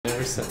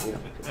100%.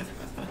 Yeah.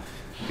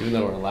 Even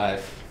though we're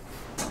live.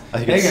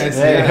 Hey guys,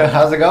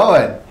 how's it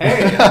going?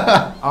 Hey.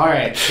 All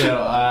right,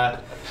 so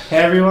hey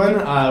everyone,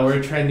 we're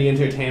Trendy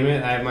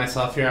Entertainment. I have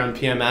myself here. I'm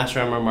PM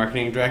Master. I'm our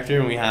marketing director,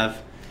 and we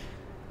have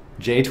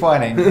Jay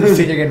Twining,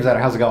 senior game designer.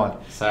 How's it going?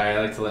 Sorry,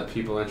 I like to let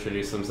people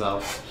introduce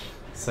themselves.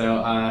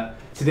 So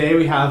today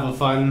we have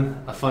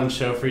a fun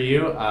show for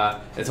you.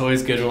 It's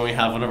always good when we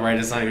have one of our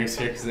designers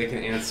here because they can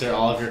answer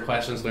all of your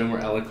questions way more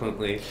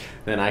eloquently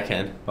than I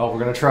can. Well, we're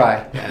gonna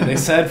try. Yeah, and they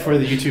said for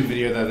the YouTube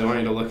video that they want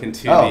you to look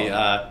into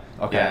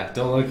Okay. Yeah,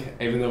 don't look,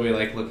 even though we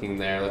like looking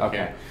there, look okay.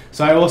 here.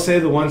 So I will say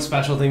the one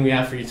special thing we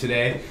have for you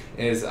today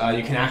is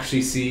you can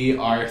actually see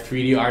our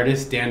 3D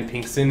artist, Dan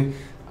Pingston,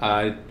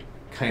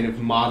 kind of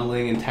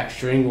modeling and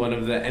texturing one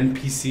of the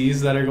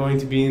NPCs that are going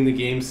to be in the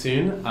game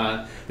soon.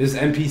 This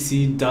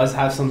NPC does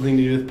have something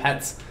to do with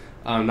pets.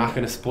 I'm not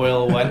going to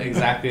spoil what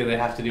exactly they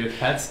have to do with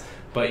pets,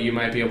 but you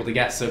might be able to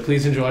guess. So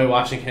please enjoy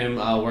watching him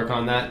work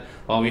on that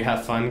while we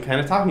have fun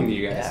kind of talking to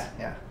you guys.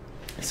 Yeah.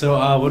 So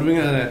what are we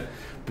going to...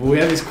 We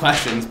have these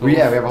questions. But we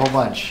have a whole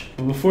bunch.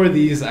 But before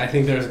these, I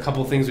think there's a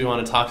couple things we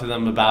want to talk to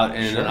them about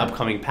in an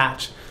upcoming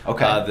patch.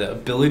 Okay. The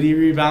ability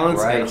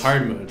rebalance and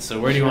hard mode. So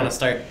where do you want to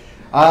start?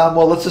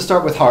 Well, let's just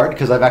start with hard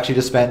because I've actually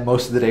just spent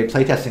most of the day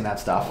playtesting that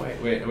stuff.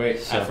 Wait.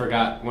 So. I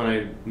forgot when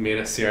I made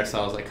us see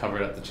ourselves, I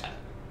covered up the chat.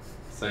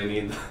 So I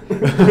need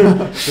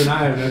the so now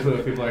I have no clue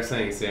what people are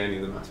saying, so I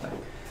need the mouse back.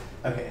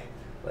 Okay,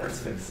 let's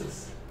fix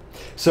this.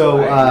 So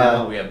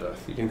now we have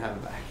both. You can have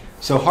it back.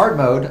 So hard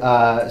mode,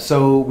 I've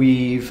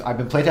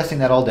been playtesting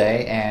that all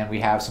day, and we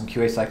have some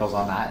QA cycles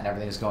on that, and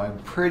everything's going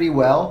pretty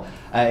well.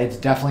 It's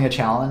definitely a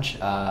challenge.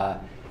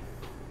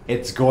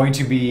 It's going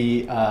to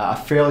be a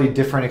fairly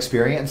different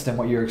experience than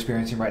what you're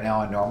experiencing right now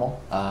on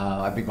normal.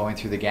 I've been going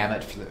through the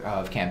gamut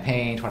of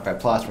campaign,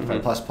 25+,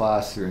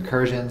 25++, through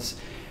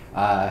incursions.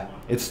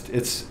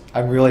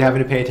 I'm really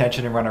having to pay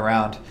attention and run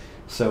around.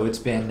 So it's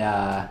been.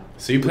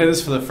 So you played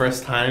this for the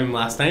first time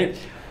last night?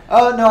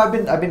 No,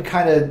 I've been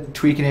kind of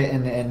tweaking it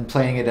and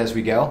playing it as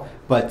we go,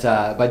 but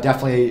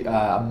definitely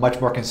a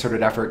much more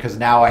concerted effort because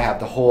now I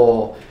have the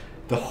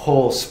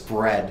whole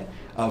spread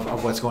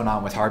of what's going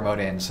on with hard mode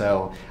in.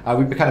 So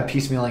we've been kind of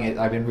piecemealing it.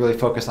 I've been really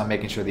focused on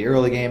making sure the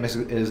early game is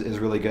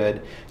really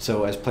good.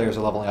 So as players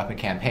are leveling up in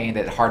campaign,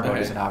 that hard mode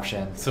is an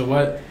option. So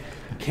what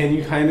can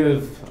you kind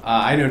of?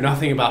 I know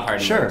nothing about hard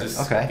mode. Sure.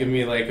 Just give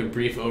me like a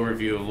brief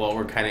overview of what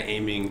we're kind of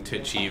aiming to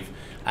achieve,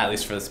 at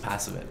least for this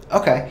pass of it.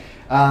 Okay.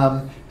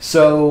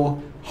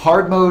 So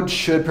hard mode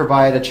should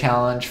provide a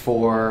challenge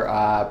for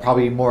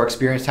probably more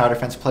experienced tower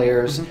defense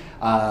players,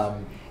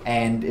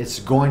 and it's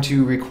going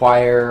to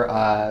require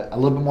a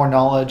little bit more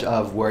knowledge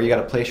of where you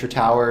got to place your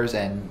towers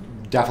and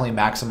definitely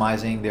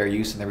maximizing their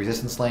use in the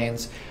resistance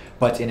lanes.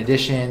 But in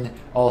addition,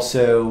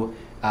 also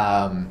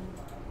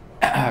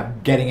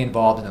getting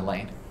involved in the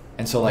lane.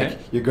 And so,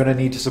 you're going to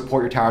need to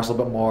support your towers a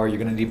little bit more. You're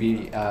going to need to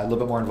be a little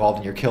bit more involved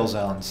in your kill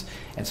zones.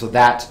 And so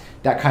that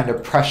kind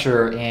of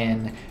pressure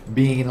in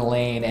being in the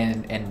lane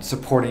and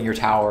supporting your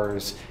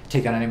towers,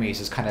 take on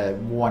enemies, is kind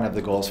of one of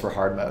the goals for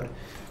hard mode.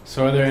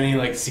 So are there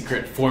any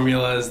secret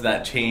formulas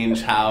that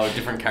change how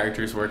different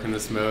characters work in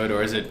this mode,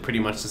 or is it pretty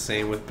much the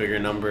same with bigger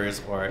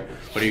numbers, or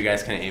what are you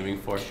guys kind of aiming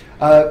for?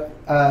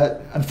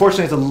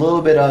 Unfortunately, it's a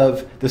little bit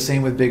of the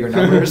same with bigger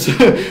numbers,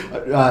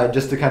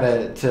 just to kind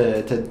of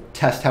to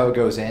test how it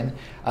goes in.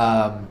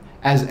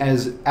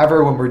 As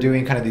ever, when we're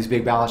doing kind of these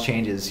big balance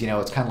changes,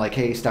 it's kind of like,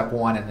 hey, step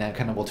one, and then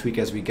kind of we'll tweak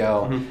as we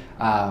go.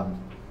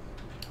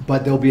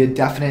 But there'll be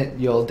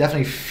you'll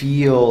definitely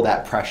feel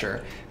that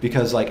pressure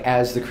because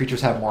as the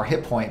creatures have more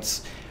hit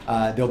points,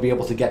 they'll be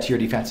able to get to your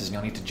defenses, and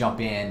you'll need to jump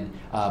in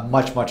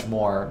much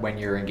more when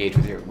you're engaged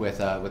with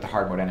the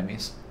hard mode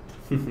enemies.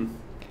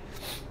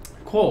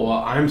 Cool. Well,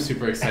 I'm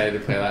super excited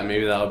to play that.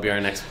 Maybe that'll be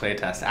our next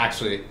playtest.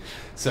 Actually,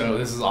 so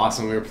this is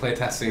awesome. We were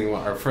playtesting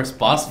our first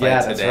boss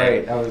fight today. That's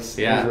right. That was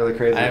really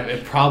crazy.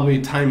 It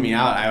probably timed me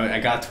out. I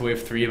got to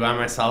wave 3 by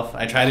myself.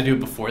 I tried to do it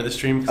before the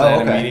stream because I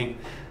had a meeting,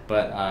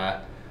 but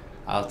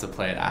I'll have to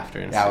play it after.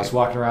 And I was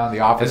walking around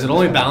the office. Is it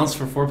only balanced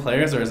for 4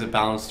 players, or is it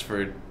balanced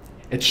for?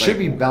 It should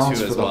be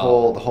balanced for the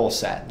whole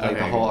set,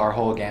 our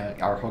whole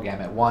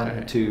gamut,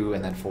 1, 2,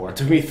 and then 4. It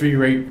took me 3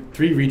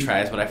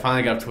 retries, but I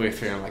finally got up to wave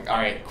 3. And I'm like, all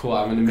right, cool,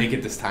 I'm gonna make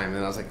it this time. And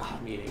then I was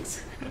like,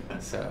 meetings.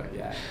 So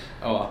yeah.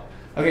 Oh well.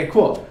 Okay,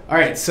 cool. All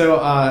right,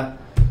 so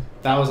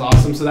that was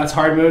awesome. So that's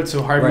hard mode.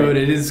 So hard mode,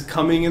 it is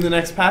coming in the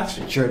next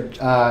patch? Sure.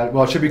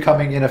 Well, it should be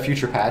coming in a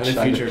future patch. In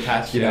a future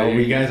patch, you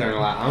guys aren't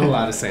allowed. I'm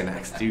allowed to say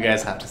next. You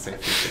guys have to say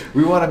future.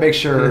 We want to make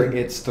sure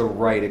it's the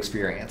right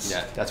experience.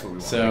 Yeah, that's what we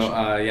want. So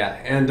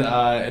and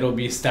it'll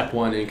be step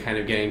 1 in kind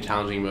of getting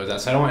challenging modes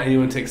out. So I don't want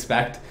anyone to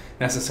expect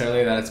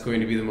necessarily that it's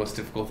going to be the most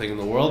difficult thing in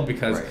the world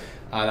because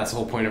that's the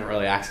whole point of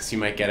early access. You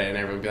might get it and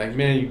everyone will be like,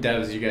 man, you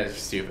devs, you guys are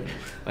stupid.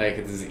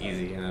 This is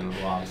easy, and then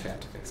we'll obviously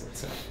have to fix it.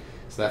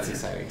 So that's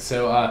exciting.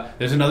 So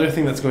there's another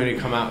thing that's going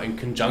to come out in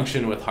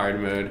conjunction with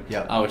hard mode,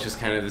 which is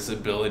kind of this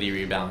ability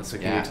rebalance. So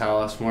can you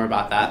tell us more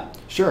about that?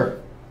 Sure.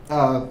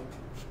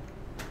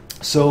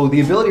 So the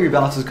ability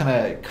rebalance is going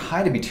to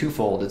kind of be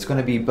twofold. It's going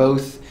to be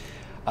both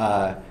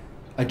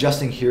a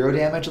adjusting hero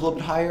damage a little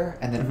bit higher,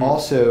 and then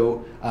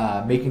also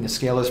making the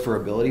scalars for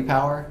ability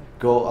power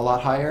go a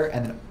lot higher,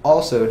 and then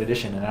also in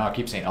addition, and I'll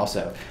keep saying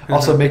also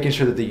making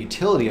sure that the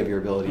utility of your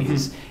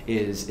abilities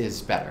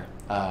is better.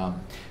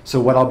 So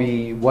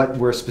what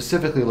we're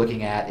specifically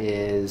looking at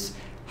is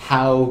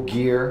how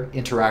gear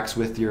interacts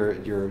with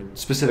your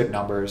specific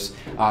numbers,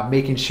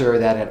 making sure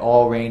that at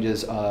all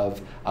ranges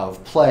of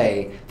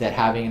play that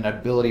having an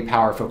ability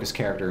power focused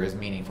character is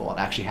meaningful and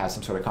actually has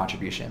some sort of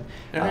contribution.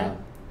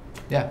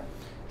 Yeah.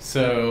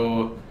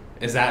 So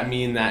does that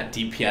mean that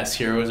DPS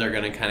heroes are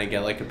going to kind of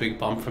get like a big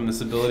bump from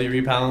this ability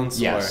rebalance?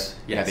 Yes.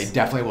 Yeah, they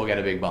definitely will get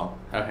a big bump.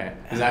 Okay.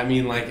 Does that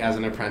mean like as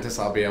an apprentice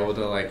I'll be able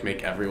to like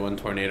make everyone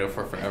tornado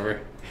for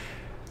forever?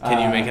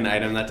 Can you make an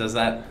item that does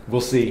that? We'll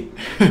see.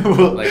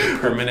 Like a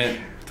permanent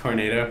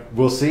tornado?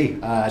 We'll see.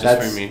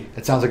 Just for me.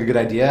 It sounds like a good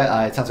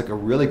idea. It sounds like a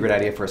really great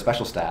idea for a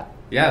special stat.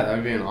 Yeah, that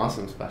would be an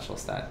awesome special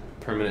stat.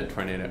 Permanent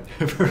tornado.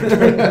 But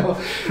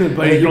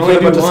you put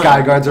a bunch of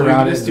sky guards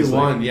around it. Just do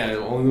one. Yeah,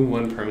 only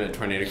one permanent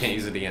tornado. Can't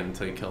use it again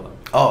until you kill them.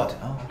 Oh,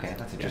 okay.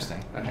 That's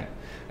interesting. Yeah. Okay.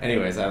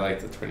 Anyways, I like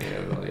the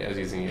tornado ability. I was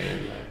using it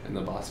in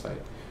the boss fight.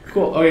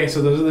 Cool. Okay,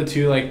 so those are the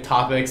two like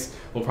topics.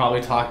 We'll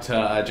probably talk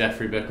to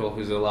Jeffrey Bickle,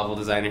 who's a level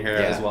designer here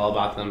as well,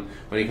 about them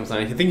when he comes on.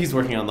 I think he's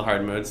working on the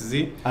hard modes, is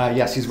he?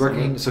 Yes, he's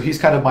working. So he's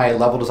kind of my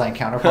level design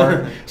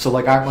counterpart. So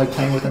like I'm like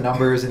playing with the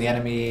numbers and the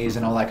enemies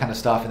and all that kind of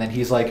stuff, and then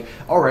he's like,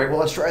 all right, well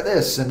let's try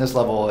this in this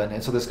level,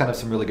 and so there's kind of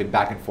some really good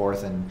back and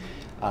forth, and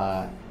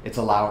it's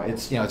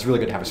really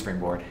good to have a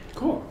springboard.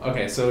 Cool.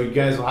 Okay, so you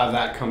guys will have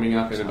that coming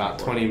up in about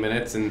 20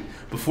 minutes, and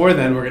before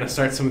then we're going to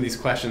start some of these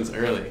questions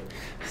early.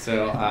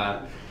 So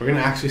we're going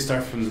to actually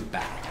start from the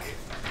back.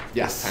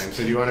 Yes. This time.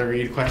 So do you want to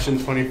read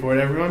question 24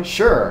 to everyone?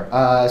 Sure. You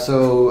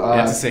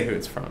have to say who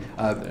it's from.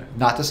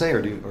 Not to say,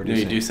 or do no,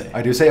 you do say.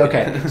 I do say.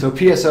 Okay. So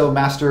PSO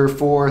Master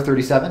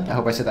 437. I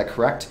hope I said that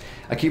correct.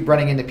 I keep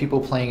running into people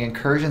playing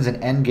incursions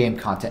and endgame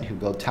content who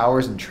build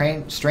towers in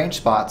strange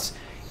spots,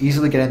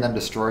 easily getting them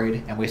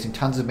destroyed and wasting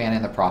tons of mana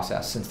in the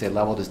process since they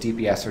leveled as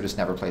DPS or just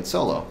never played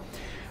solo.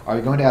 Are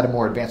you going to add a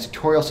more advanced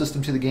tutorial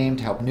system to the game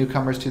to help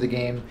newcomers to the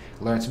game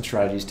learn some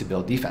strategies to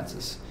build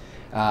defenses?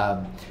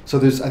 So I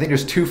think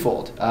there's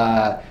twofold.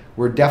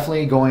 We're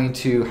definitely going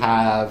to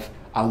have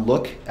a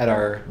look at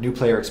our new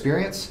player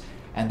experience,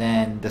 and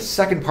then the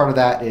second part of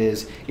that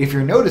is if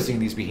you're noticing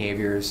these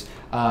behaviors,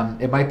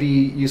 it might be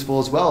useful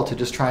as well to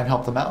just try and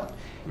help them out.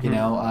 You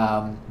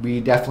know, we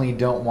definitely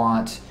don't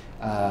want.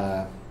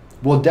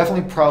 We'll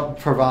definitely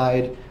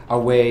provide a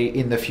way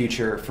in the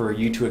future for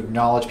you to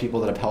acknowledge people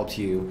that have helped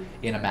you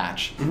in a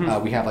match.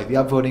 We have like the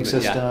upvoting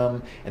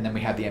system, and then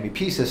we have the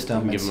MVP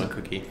system. Give them a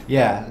cookie.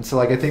 Yeah, and so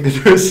like I think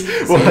that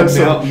there's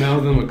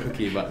mail them a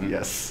cookie button.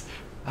 Yes,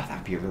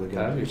 that'd be a really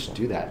good. We should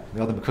do that.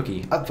 Mail them a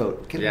cookie.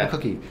 Upvote. Give them a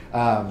cookie.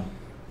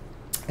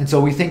 And so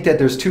we think that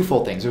there's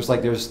twofold things. There's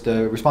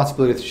the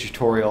responsibility of the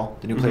tutorial,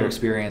 the new player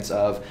experience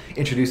of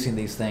introducing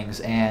these things,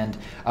 and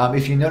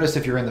if you notice,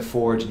 if you're in the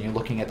Forge and you're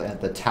looking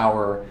at the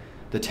tower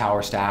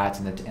stats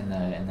and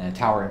the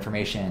tower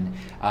information,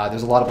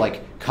 there's a lot of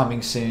like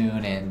coming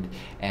soon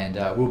and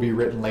will be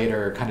written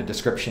later kind of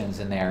descriptions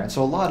in there, and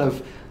so a lot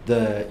of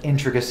the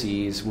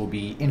intricacies will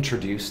be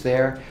introduced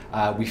there.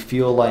 We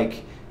feel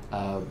like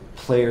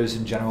players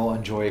in general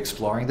enjoy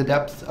exploring the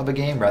depth of a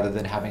game rather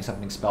than having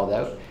something spelled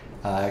out.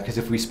 Because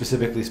if we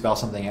specifically spell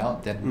something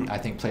out, then I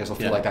think players will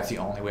feel like that's the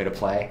only way to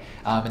play,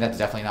 and that's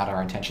definitely not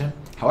our intention.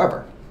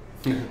 However,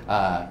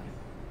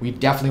 we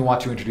definitely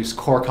want to introduce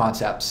core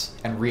concepts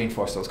and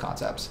reinforce those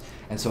concepts.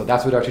 And so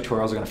that's what our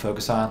tutorials are going to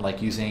focus on,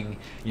 like using,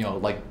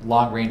 like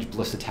long-range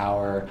ballista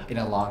tower in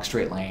a long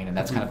straight lane, and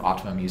that's kind of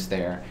optimum use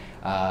there.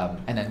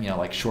 And then,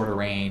 like shorter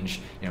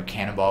range,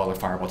 cannonball or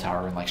fireball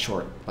tower in like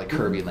short, like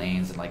curvy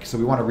lanes, and so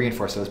we want to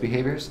reinforce those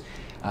behaviors.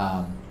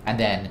 And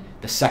then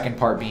the second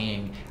part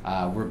being,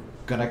 we're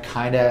gonna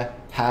kind of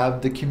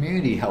have the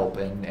community help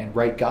and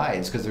write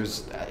guides,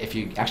 because if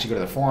you actually go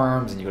to the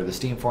forums and you go to the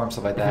Steam forums,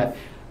 stuff like that,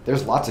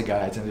 there's lots of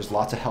guides and there's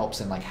lots of helps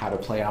in like how to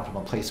play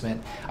optimal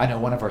placement. I know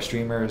one of our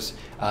streamers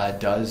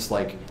does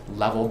like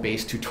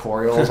level-based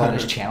tutorials on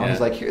his channel. He's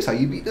like, here's how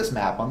you beat this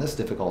map on this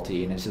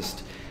difficulty, and it's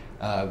just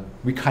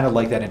we kind of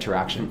like that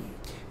interaction.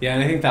 Yeah,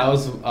 and I think that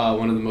was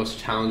one of the most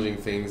challenging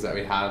things that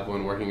we have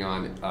when working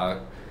on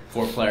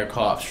 4-player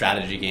co-op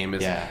strategy game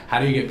is how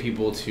do you get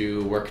people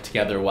to work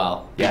together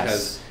well?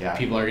 Because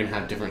people are going to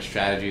have different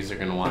strategies, they're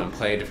going to want to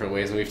play different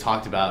ways, and we've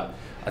talked about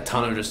a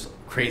ton of just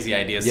crazy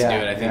ideas to do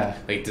it. I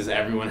think like, does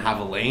everyone have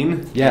a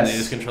lane? Yes. And they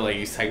just control, like,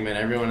 you segment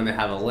everyone and they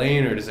have a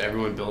lane, or does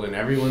everyone build in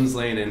everyone's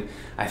lane? And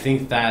I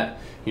think that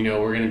we're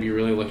going to be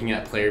really looking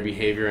at player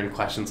behavior, and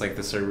questions like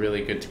this are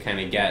really good to kind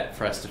of get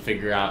for us to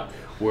figure out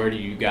where do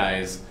you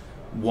guys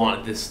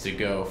want this to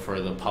go for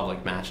the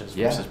public matches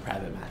versus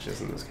private matches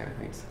and those kind of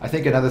things. I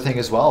think another thing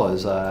as well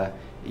is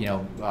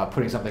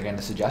putting something in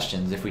the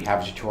suggestions. If we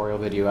have a tutorial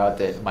video out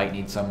that might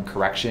need some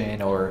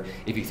correction, or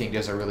if you think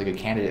there's a really good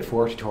candidate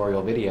for a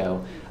tutorial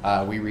video,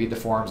 we read the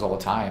forums all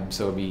the time.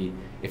 So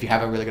if you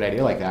have a really good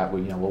idea like that,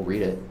 we'll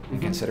read it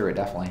and consider it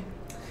definitely.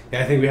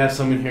 Yeah, I think we have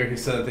someone here who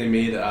said that they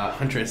made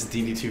Huntress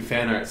DD2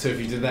 fan art. So if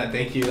you did that,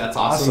 thank you. That's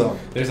awesome.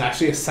 There's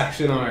actually a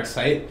section on our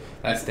site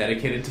that's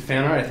dedicated to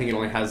fan art. I think it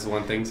only has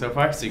one thing so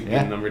far, so you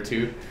can be number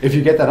 2. If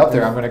you get that up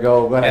there, I'm going to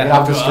go, when I get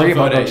off the stream,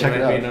 I'll go check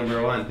it out. Be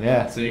number 1.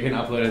 Yeah. So you can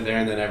upload it there,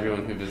 and then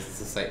everyone who visits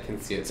the site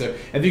can see it. So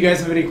if you guys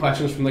have any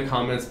questions from the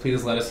comments,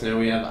 please let us know.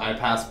 We have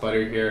iPass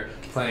Butter here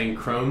playing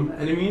Chrome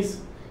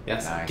enemies.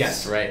 Yes, nice.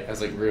 Guessed right. I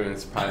was like,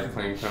 Ruins probably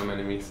playing Chrome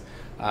enemies.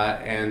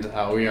 And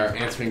we are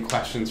answering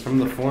questions from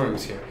the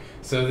forums here.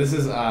 So this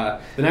is,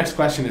 the next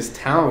question is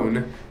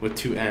Town, with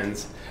 2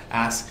 N's,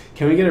 asks,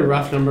 can we get a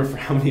rough number for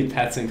how many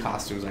pets and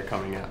costumes are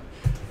coming out?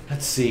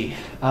 Let's see.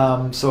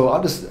 So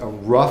I'll just, a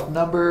rough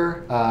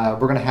number,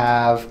 we're going to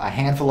have a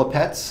handful of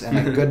pets and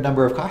a good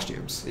number of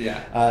costumes.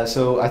 Yeah.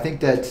 So I think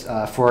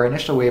that for our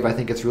initial wave, I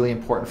think it's really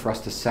important for us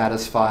to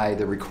satisfy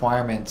the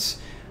requirements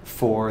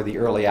for the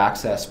early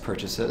access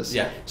purchases.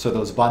 Yeah. So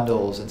those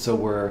bundles, and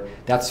so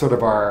that's sort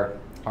of our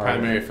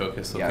primary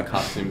focus of the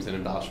costumes and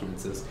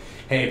embellishments is,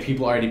 hey,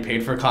 people already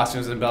paid for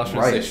costumes and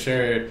embellishments, they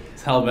sure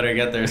as hell better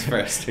get theirs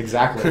first.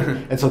 Exactly.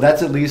 And so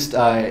that's at least,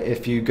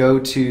 if you go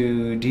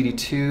to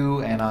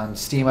DD2 and on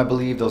Steam, I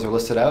believe, those are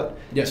listed out.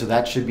 Yep. So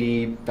that should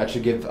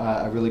give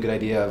a really good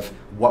idea of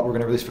what we're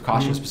going to release for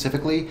costumes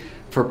specifically.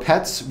 For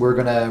pets, we're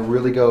going to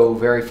really go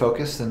very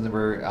focused, and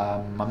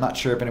I'm not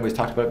sure if anybody's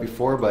talked about it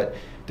before, but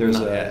there's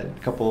a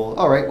couple,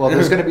 all right, well,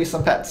 there's going to be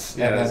some pets.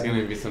 Yeah, there's going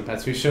to be some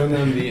pets. We've shown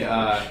them the...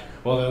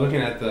 well, they're looking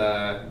at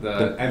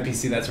the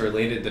NPC that's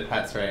related to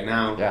pets right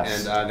now,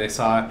 and they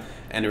saw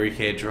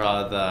Enrique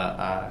draw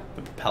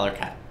the propeller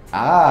cat.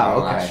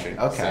 Okay.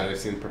 So they've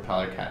seen the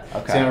propeller cat.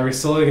 Okay. So we're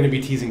slowly going to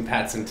be teasing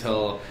pets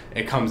until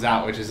it comes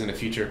out, which is in a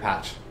future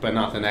patch, but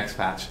not the next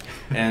patch.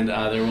 And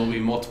there will be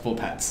multiple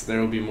pets. There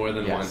will be more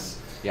than one.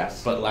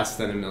 Yes. But less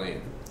than 1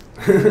 million.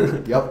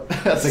 Yep.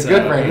 That's a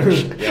good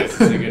range. Yes,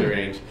 it's a good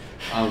range.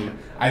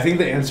 I think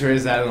the answer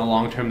is that in the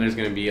long term, there's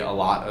going to be a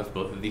lot of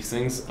both of these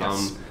things.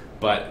 Yes.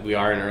 But we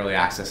are in early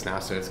access now,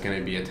 so it's going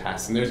to be a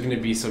test. And there's going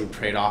to be some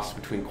trade-offs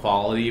between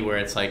quality, where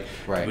it's like,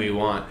 do we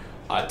want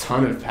a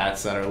ton of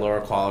pets that are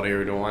lower quality,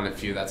 or do we want a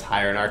few that's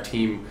higher? And our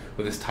team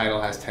with this title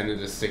has tended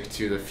to stick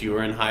to the fewer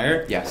and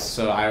higher. Yes.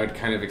 So I would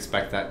kind of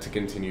expect that to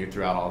continue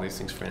throughout all these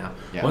things for now.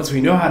 Yeah. Once we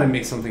know how to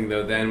make something,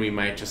 though, then we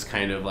might just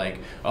kind of like,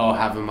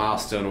 have a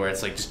milestone where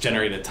it's like just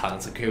generate a ton.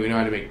 It's like, okay, we know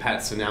how to make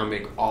pets, so now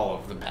make all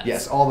of the pets.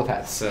 Yes, all the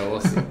pets. So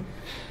we'll see.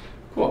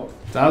 Cool.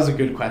 That was a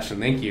good question.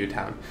 Thank you,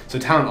 Town. So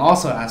Town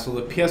also asked, will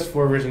the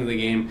PS4 version of the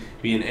game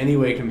be in any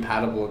way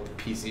compatible with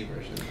the PC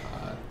version?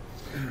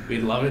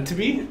 We'd love it to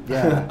be.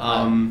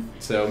 Yeah.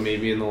 So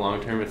maybe in the long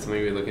term, it's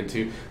something we look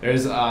into.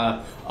 There's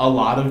a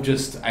lot of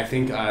just, I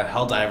think,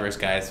 Helldivers,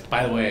 guys.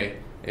 By the way,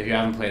 if you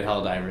haven't played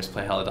Helldivers,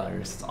 play Helldivers.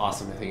 It's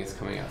awesome. I think it's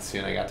coming out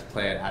soon. I got to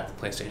play it at the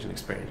PlayStation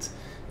Experience,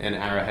 and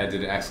Arrowhead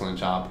did an excellent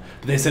job.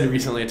 But they said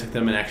recently it took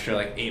them an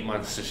extra 8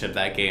 months to ship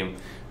that game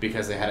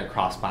because they had a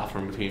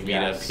cross-platform between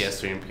Vita,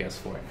 PS3, and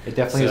PS4. It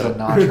definitely is a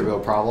non-trivial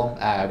problem.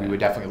 We would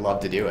definitely love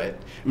to do it.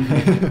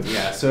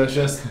 Yeah, so it's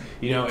just,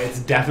 it's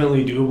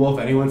definitely doable. If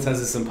anyone says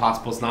it's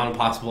impossible, it's not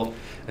impossible.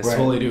 It's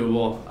totally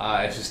doable.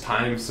 It's just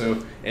time.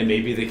 So it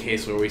may be the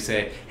case where we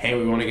say, hey,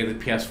 we want to get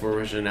the PS4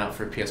 version out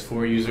for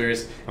PS4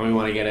 users, and we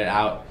want to get it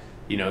out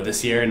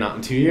this year, not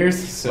in 2 years.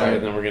 So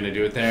then we're going to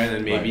do it there. And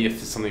then maybe if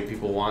it's something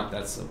people want,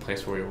 that's a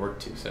place where we work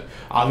to. So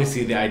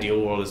obviously the ideal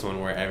world is one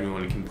where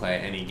everyone can play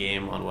any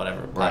game on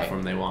whatever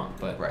platform they want.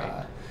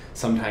 But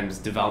sometimes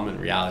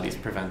development realities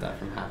prevent that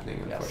from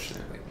happening,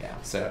 unfortunately. Yeah.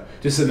 So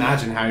just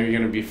imagine how you're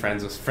going to be friend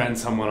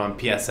someone on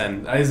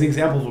PSN. As an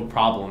example of a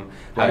problem,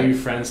 how do you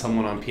friend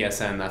someone on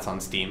PSN that's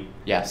on Steam?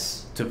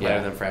 Yes. To play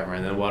with them forever,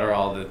 and then what are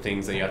all the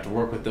things that you have to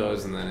work with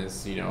those, and then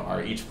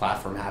are each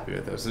platform happy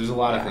with those? So there's a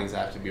lot of things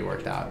that have to be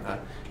worked out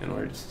in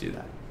order to do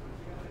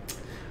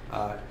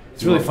that.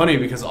 It's really funny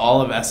because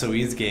all of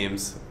SOE's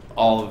games,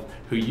 all of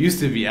who used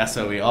to be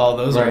SOE, all of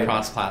those are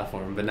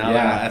cross-platform, but now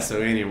they're not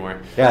SOE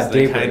anymore. Yeah, so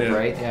they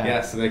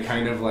right? So they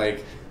kind of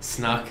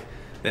snuck.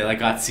 They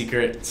got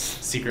secret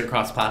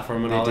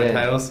cross-platform in all their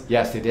titles.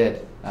 Yes, they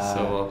did.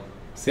 So we'll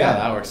see how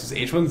that works. Is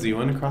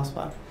H1Z1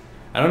 cross-platform?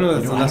 I don't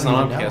know. That's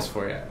not on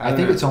PS4 yet. I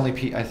think it's only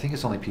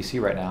PC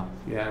right now.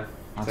 Yeah.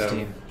 On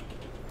Steam.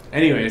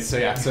 Anyways, so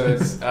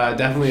it's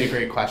definitely a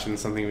great question.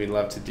 Something we'd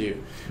love to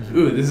do.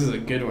 Ooh, this is a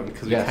good one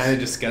because we kind of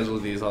just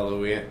scheduled these. Although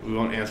we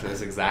won't answer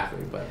this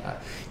exactly, but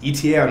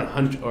ETA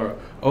on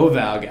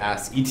Ovalg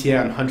asks ETA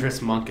on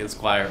Huntress, Monk, and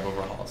Squire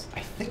overhauls.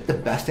 I think the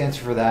best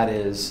answer for that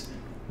is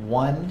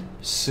one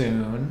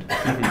soon,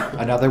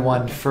 another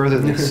one further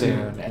than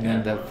soon, and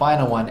then the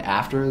final one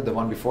after the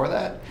one before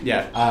that.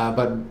 Yeah.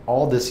 But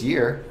all this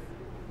year,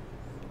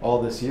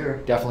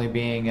 definitely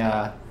being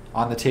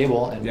on the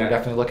table, and we're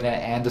definitely looking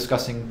at and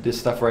discussing this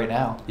stuff right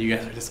now. You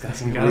guys are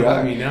discussing. Gotta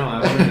let me know.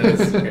 I want to know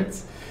the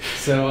secrets.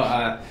 So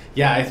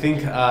I think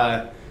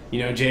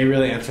Jay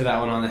really answered that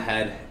one on the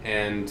head.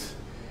 And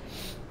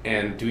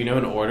do we know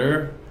an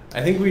order?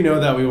 I think we know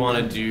that we want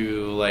to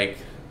do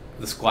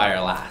the Squire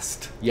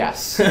last.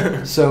 Yes.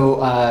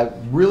 So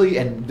really,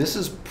 and this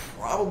is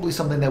probably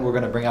something that we're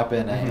going to bring up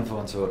in an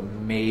influence vote,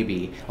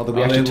 maybe. Although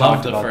we actually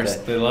talked about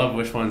that. They love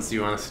which ones do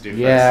you want us to do first.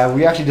 Yeah,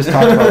 we actually just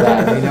talked about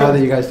that. We know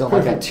that you guys don't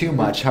like that too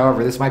much.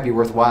 However, this might be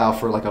worthwhile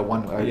for like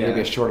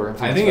maybe a shorter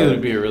influence. I think it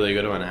would be a really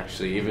good one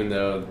actually, even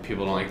though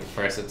people don't like the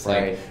first. It's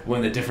like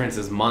when the difference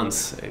is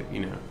months,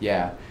 you know.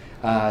 Yeah.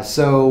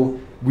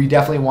 So we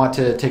definitely want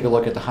to take a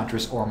look at the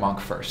Huntress or Monk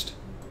first.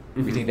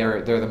 We think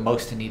they're the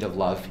most in need of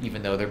love,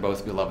 even though they're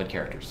both beloved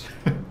characters.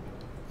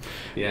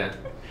 Yeah.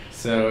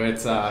 So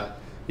it's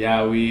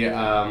we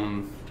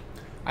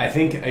I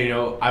think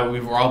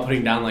we're all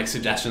putting down like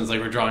suggestions, like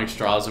we're drawing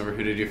straws over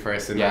who to do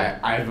first, and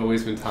I've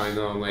always been telling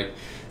them, I'm like,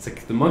 it's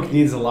like the Monk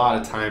needs a lot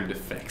of time to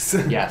fix.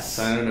 Yes.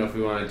 So I don't know if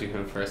we want to do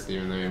him first,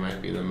 even though he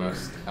might be the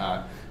most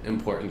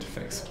important to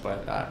fix.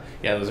 But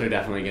those are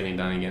definitely getting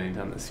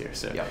done this year.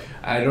 So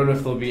I don't know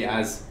if they'll be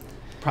as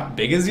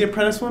big as the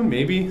Apprentice one.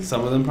 Maybe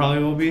some of them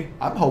probably will be.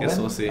 I'm hoping. Guess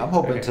we'll see. I'm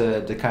hoping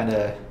to kind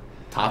of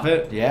top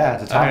it. Yeah,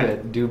 to top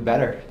it, do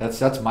better.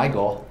 That's my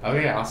goal.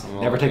 Okay, awesome.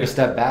 Well, never take a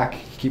step back.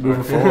 Keep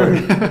moving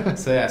forward.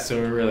 So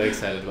we're really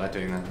excited about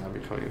doing that. That'll be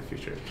coming in the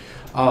future.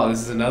 Oh, this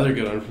is another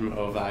good one from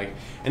Ovag.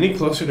 Any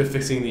closer to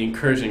fixing the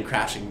incursion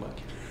crashing bug?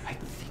 I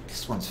think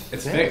this one's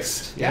fixed. It's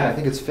fixed. Yeah, I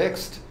think it's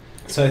fixed.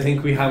 So I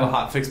think we have a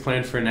hot fix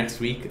planned for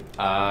next week,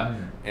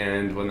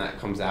 and when that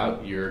comes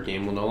out, your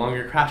game will no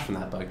longer crash from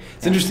that bug.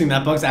 It's interesting,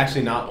 that bug's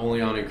actually not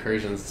only on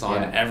incursions, it's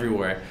on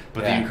everywhere,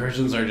 but the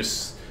incursions are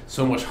just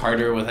so much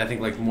harder with, I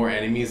think, like more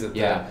enemies, that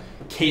the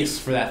case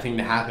for that thing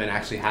to happen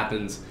actually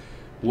happens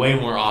way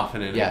more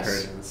often in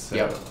incursions.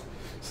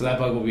 So that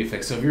bug will be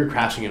fixed. So if you're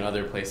crashing in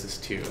other places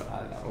too,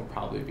 that will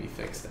probably be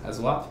fixed as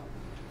well.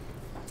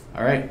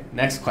 All right,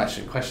 next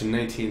question. Question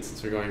 19,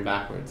 since we're going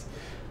backwards.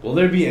 Will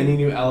there be any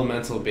new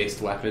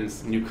elemental-based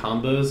weapons, new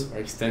combos, or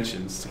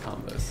extensions to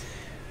combos?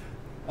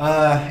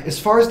 As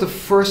far as the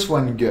first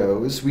one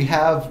goes, we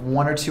have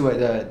one or two.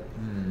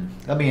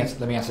 Let me answer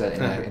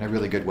that in a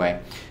really good way.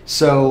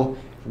 So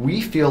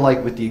we feel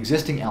like with the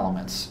existing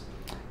elements,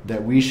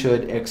 that we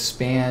should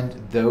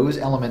expand those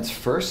elements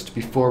first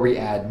before we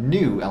add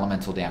new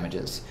elemental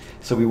damages.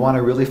 So we want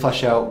to really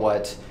flesh out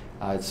what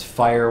it's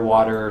fire,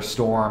 water,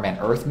 storm, and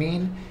earth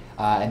mean,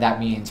 and that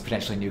means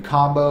potentially new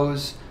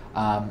combos.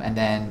 And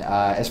then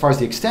as far as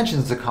the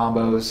extensions to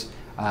combos,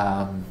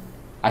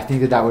 I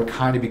think that would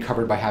kind of be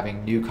covered by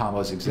having new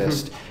combos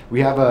exist.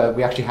 We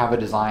actually have a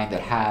design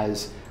that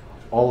has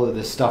all of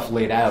this stuff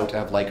laid out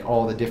of like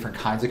all the different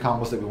kinds of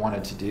combos that we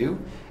wanted to do,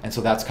 and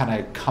so that's kind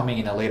of coming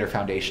in a later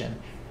foundation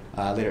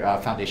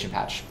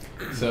patch.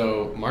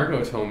 So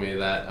Margot told me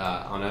that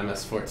on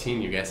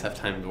MS-14 you guys have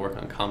time to work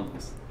on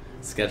combos.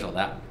 Schedule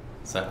that.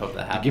 So I hope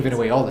that happens. You're giving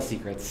away all the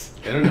secrets.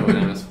 I don't know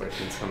when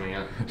MS-14 is coming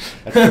out.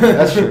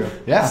 That's true.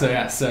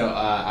 Yeah. So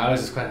I was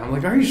just quite. I'm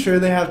like, are you sure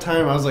they have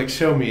time? I was like,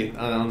 show me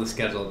on the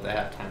schedule that they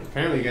have time.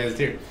 Apparently, you guys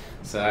do.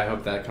 So I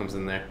hope that comes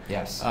in there.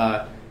 Yes.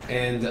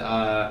 And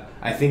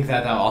I think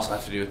that'll also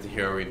have to do with the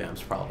hero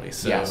revamps, probably.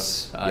 So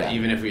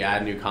even if we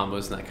add new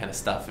combos and that kind of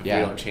stuff, if we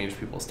don't change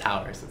people's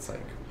towers, it's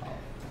like,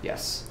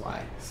 yes.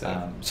 Why?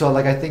 So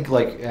like I think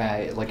like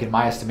in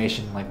my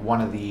estimation, like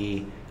one of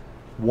the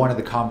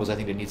combos I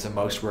think that needs the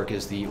most work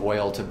is the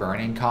oil to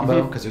burning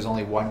combo, because there's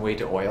only one way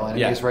to oil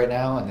enemies right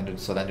now, and then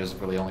there's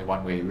really only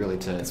one way really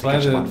to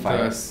catch them on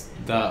fire.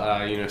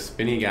 The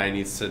spinny guy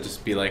needs to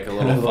just be like a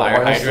little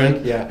fire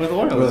hydrant with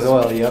oil. With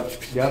oil, yep.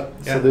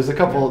 So there's a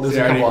couple. There's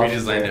a couple. Already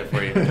redesigned it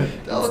for you.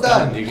 All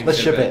done. Let's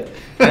ship it.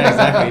 Yeah,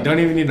 exactly. You don't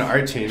even need an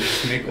art change.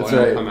 Just make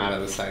oil come out of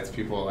the sides.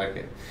 People like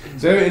it.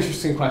 So I have an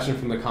interesting question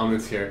from the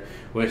comments here,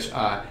 which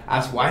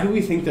asks, why do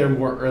we think there are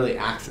more early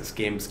access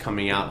games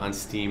coming out on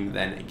Steam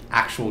than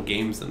actual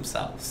games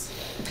themselves?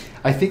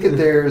 I think that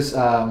there's,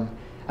 I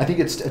think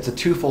it's a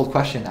twofold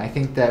question. I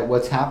think that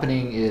what's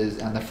happening is,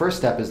 and the first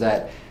step is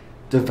that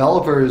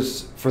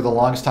developers, for the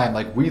longest time,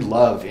 like we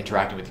love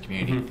interacting with the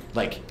community.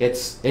 Like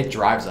it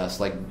drives us,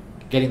 like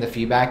getting the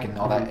feedback and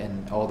all that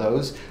and all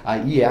those.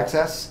 EA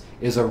Access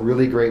is a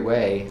really great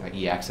way.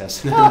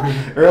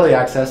 Early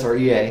access or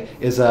EA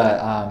is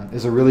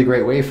a really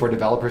great way for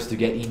developers to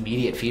get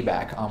immediate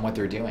feedback on what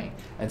they're doing.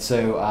 And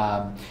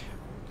so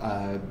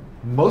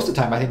most of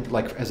the time, I think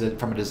like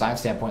from a design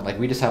standpoint, like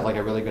we just have like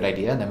a really good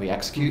idea and then we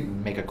execute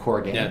and make a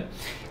core game.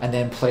 And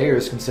then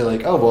players can say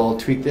like, oh well,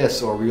 tweak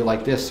this, or we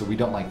like this, or we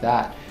don't like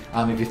that.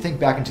 If you think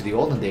back into the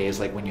olden days,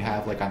 like when you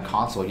have like on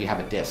console, you have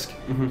a disc,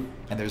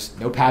 and there's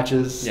no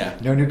patches,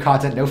 no new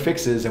content, no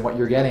fixes, and what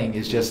you're getting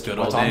is just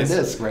what's on the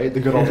disc, right? The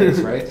good old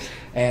days, right?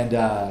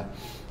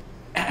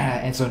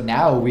 And so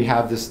now we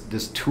have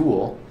this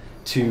tool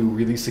to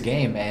release a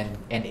game and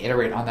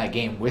iterate on that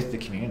game with the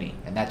community,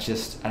 and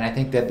I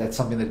think that's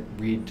something that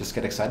we just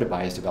get excited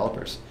by as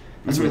developers.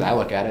 That's the way I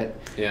look at it.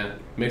 Yeah,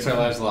 makes our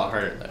lives a lot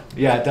harder though.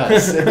 Yeah, it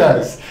does. It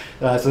does.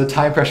 So the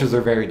time pressures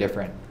are very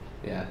different.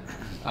 Yeah.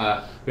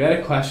 We had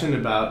a question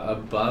about a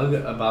bug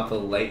about the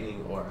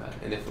lightning aura,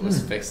 and if it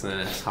was fixed,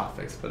 then it's hot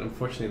fixed. But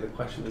unfortunately, the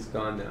question is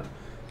gone now.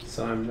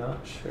 So I'm not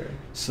sure.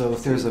 So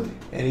if there's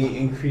any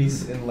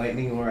increase in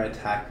lightning or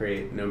attack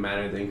rate, no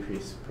matter the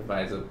increase,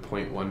 provides a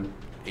 0.1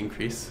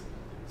 increase.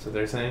 So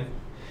they're saying.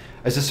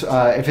 Is this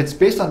if it's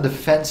based on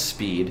defense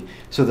speed?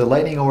 So the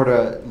lightning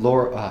aura,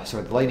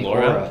 the lightning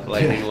aura,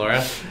 lightning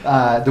aura.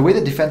 The way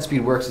the defense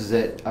speed works is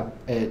it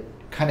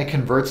kind of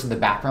converts in the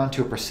background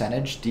to a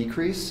percentage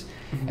decrease,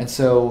 and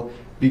so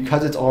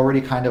because it's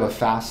already kind of a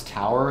fast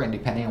tower, and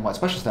depending on what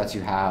special stats you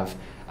have,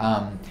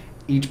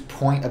 each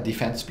point of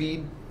defense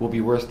speed will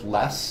be worth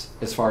less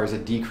as far as a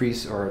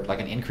decrease or like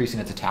an increase in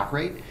its attack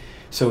rate.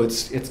 So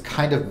it's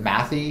kind of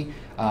mathy,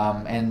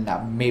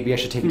 and maybe I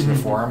should take it to the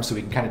forum so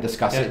we can kind of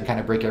discuss it and kind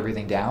of break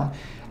everything down.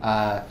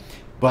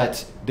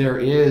 But there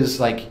is,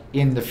 like,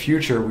 in the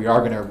future, we are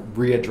going to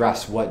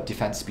readdress what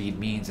defense speed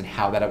means and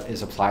how that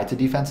is applied to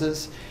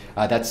defenses.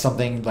 That's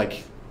something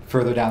like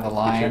further down the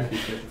line.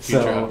 Future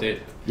update.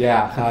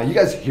 Yeah, you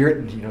guys hear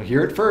it.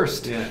 Hear it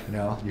first. Yeah.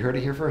 You heard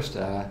it here first.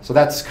 So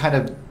that's kind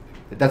of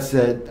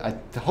I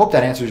hope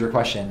that answers your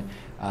question.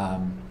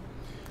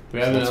 We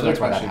have another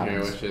question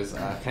here, which is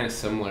kind of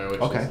similar.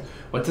 Which is,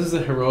 what does the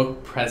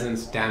heroic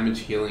presence damage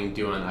healing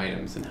do on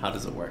items, and how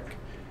does it work?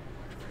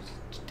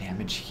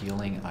 Damage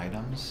healing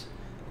items.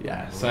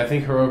 Yeah. So I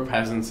think heroic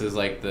presence is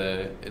like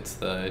it's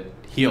the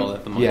heal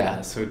that the monk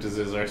has. So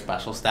is there a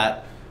special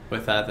stat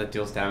with that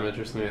deals damage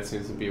or something? That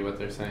seems to be what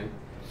they're saying.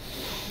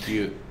 Do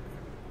you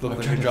look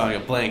like you're drawing a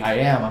blank? I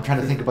am. I'm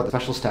trying to think about the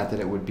special stat that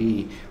it would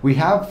be.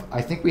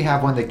 I think we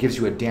have one that gives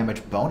you a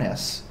damage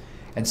bonus.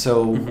 And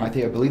so I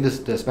believe this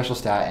the special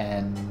stat,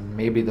 and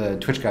maybe the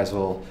Twitch guys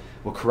will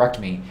correct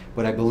me,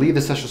 but I believe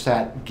the special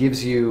stat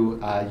gives you,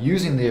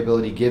 using the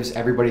ability, gives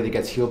everybody that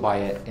gets healed by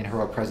it in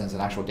heroic presence an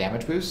actual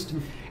damage boost.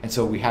 And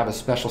so we have a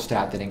special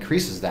stat that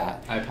increases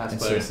that. I passed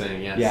by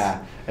saying yes.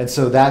 Yeah, and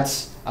so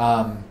that's,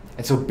 and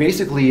so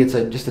basically it's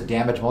just a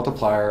damage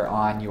multiplier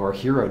on your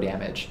hero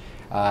damage.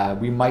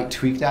 We might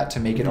tweak that to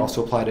make it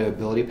also apply to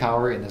ability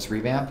power in this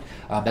revamp.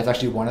 That's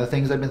actually one of the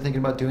things I've been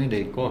thinking about doing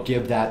to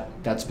give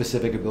that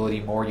specific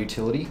ability more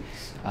utility.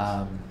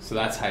 So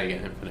that's how you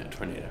get Infinite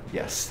Tornado.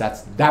 Yes,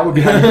 that would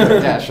be how you do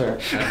it. Yeah, sure.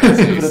 Okay,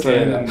 so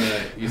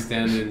you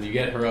stand in, you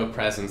get heroic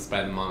presence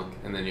by the monk,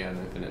 and then you have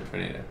Infinite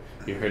Tornado.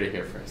 You heard it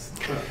here first.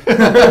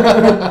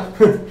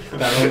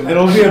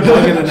 It'll be a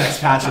bug in the next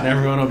patch, and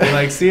everyone will be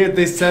like, "See it?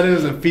 They said it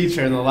was a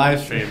feature in the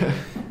live stream,"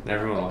 and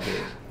everyone will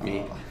hate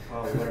me.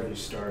 Oh, where have you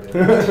started?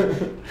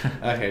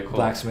 Okay, cool.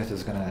 Blacksmith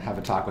is gonna have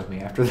a talk with me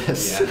after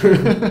this.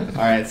 Yeah.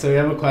 All right, so we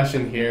have a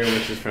question here,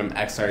 which is from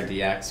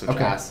XRDX, which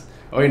asks.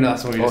 Oh wait, no,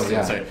 that's what we just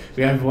did. Sorry.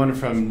 We have one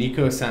from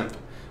Nico Semp,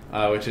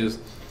 which is,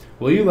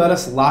 will you let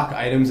us lock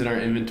items in our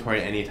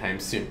inventory anytime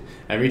soon?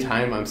 Every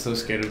time I'm so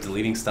scared of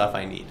deleting stuff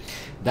I need.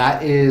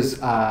 That is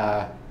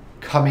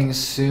coming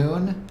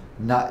soon.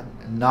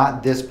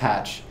 Not this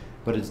patch,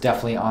 but it's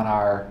definitely on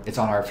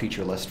our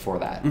feature list for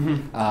that.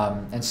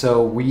 And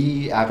so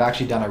we have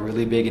actually done a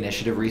really big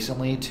initiative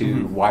recently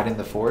to widen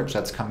the forge.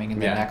 That's coming in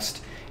the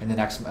next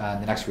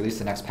release,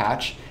 the next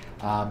patch.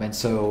 And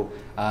so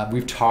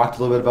we've talked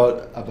a little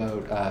bit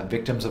about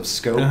victims of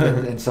scope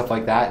and stuff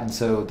like that. And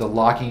so the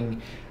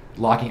locking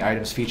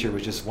items feature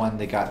was just one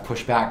that got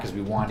pushed back because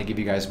we wanted to give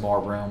you guys more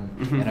room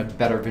and a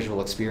better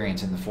visual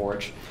experience in the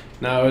forge.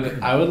 Now,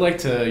 I would like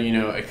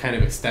to kind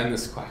of extend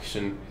this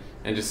question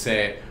and just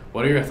say,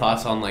 what are your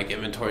thoughts on like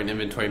inventory and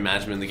inventory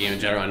management in the game in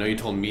general? I know you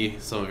told me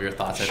some of your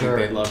thoughts. I think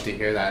they'd love to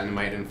hear that, and it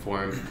might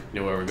inform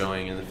where we're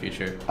going in the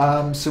future.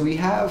 So we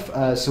have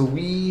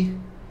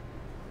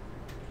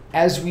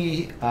as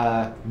we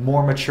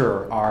more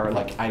mature our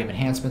like item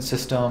enhancement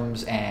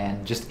systems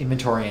and just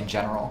inventory in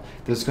general,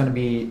 there's going to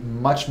be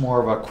much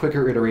more of a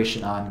quicker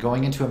iteration on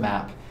going into a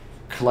map,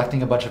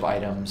 collecting a bunch of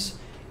items,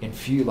 and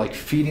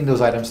feeding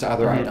those items to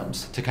other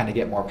items to kind of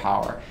get more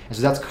power. And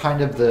so that's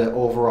kind of the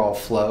overall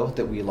flow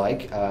that we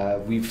like.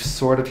 We've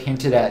sort of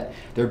hinted at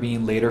there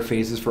being later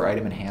phases for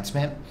item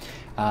enhancement.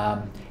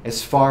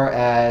 As far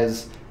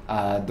as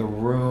the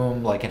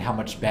room, and how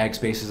much bag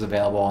space is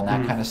available and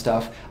that kind of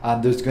stuff.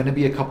 There's going to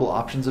be a couple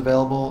options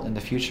available in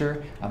the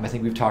future. I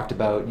think we've talked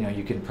about,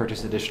 you can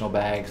purchase additional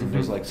bags, and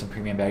there's some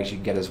premium bags you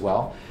can get as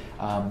well.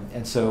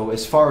 And so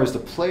as far as the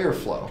player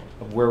flow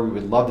of where we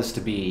would love this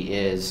to be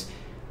is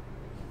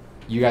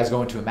you guys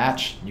go into a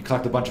match, you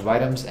collect a bunch of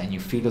items, and you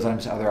feed those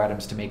items to other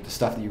items to make the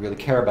stuff that you really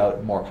care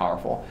about more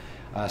powerful.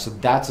 So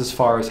that's as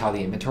far as how the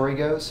inventory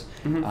goes.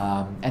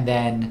 And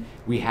then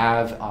we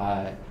have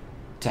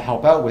to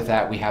help out with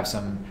that, we have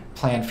some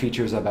planned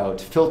features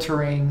about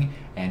filtering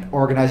and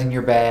organizing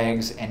your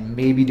bags, and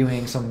maybe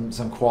doing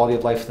some quality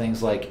of life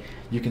things, like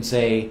you can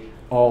say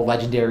all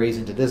legendaries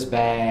into this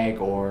bag,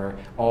 or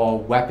all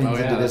weapons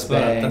into this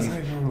bag. That's not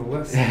even on the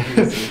list.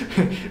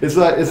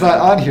 It's not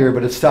on here,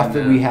 but it's stuff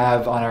that we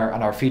have on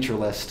our feature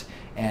list,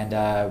 and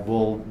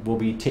we'll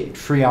be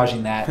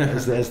triaging that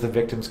as the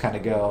victims kind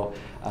of go,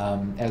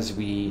 as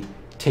we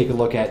take a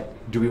look at,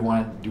 do we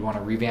want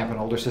to revamp an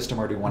older system,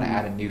 or do we want to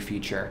add a new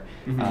feature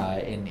in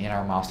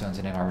our milestones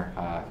and in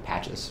our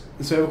patches?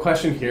 So I have a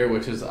question here,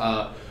 which is,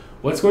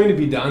 what's going to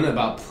be done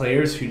about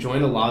players who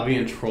join a lobby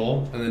and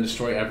troll and then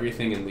destroy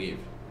everything and leave?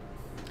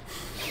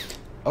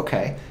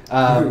 Okay.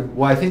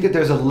 Well, I think that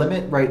there's a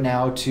limit right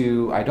now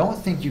to, I don't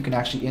think you can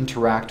actually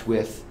interact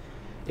with,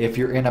 if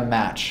you're in a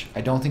match,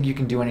 I don't think you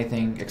can do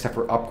anything except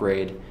for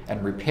upgrade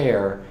and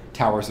repair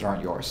towers that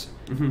aren't yours.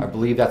 I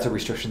believe that's a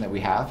restriction that we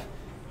have.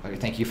 Okay,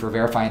 thank you for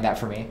verifying that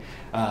for me.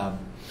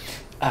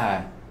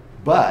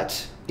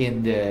 But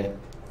in the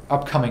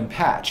upcoming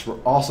patch,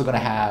 we're also going to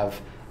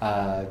have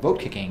vote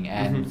kicking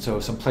and so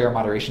some player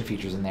moderation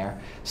features in there.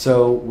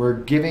 So we're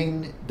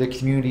giving the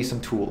community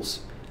some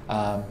tools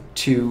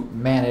to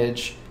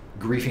manage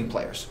griefing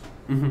players.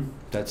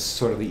 That's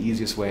sort of the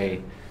easiest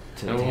way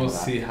to and handle we'll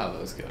that. see how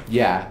those go.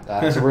 Yeah,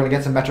 so we're going to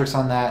get some metrics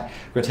on that.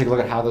 We're going to take a look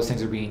at how those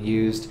things are being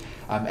used.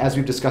 As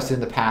we've discussed in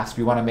the past,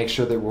 we want to make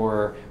sure that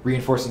we're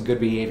reinforcing good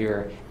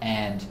behavior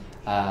and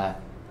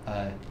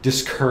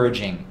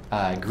discouraging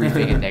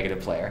griefing a negative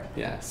player.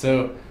 Yeah,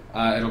 so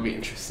it'll be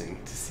interesting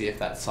to see if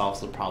that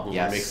solves the problem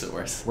or makes it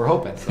worse. We're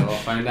hoping. So we'll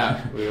find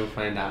out. We will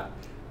find out.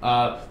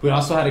 We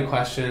also had a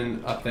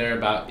question up there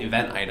about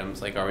event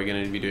items. Like, are we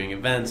going to be doing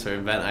events or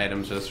event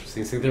items? Those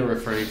things they were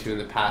referring to in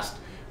the past.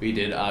 We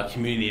did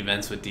community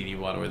events with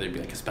DD1 where there'd be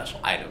like a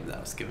special item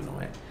that was given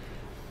away.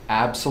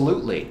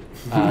 Absolutely.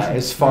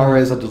 As far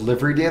as a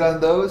delivery date on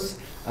those,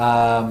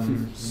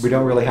 we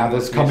don't really have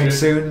those coming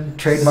soon,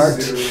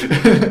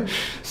 trademarked.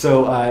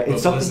 So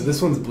it's something.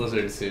 This one's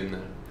Blizzard soon,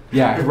 though.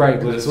 Yeah, right.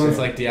 This one's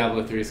like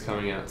Diablo 3 is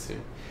coming out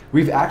soon.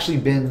 We've actually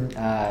been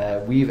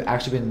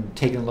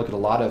taking a look at a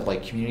lot of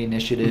like community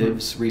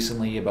initiatives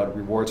recently about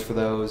rewards for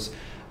those.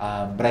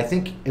 But I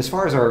think as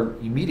far as our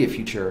immediate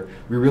future,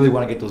 we really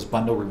want to get those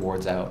bundle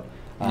rewards out.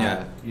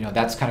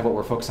 That's kind of what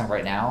we're focused on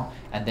right now.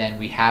 And then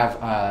we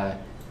have,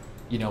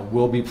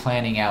 we'll be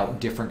planning out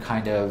different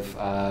kind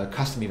of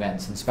custom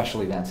events and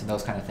special events and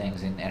those kind of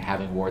things and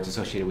having awards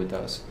associated with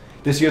those.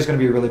 This year's going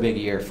to be a really big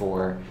year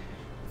for,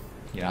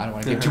 I don't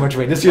want to give too much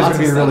away. This year's going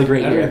to be a really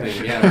great year.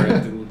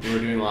 Yeah, we're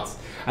doing lots.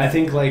 I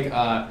think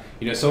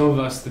some of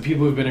us, the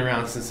people who've been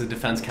around since the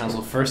Defense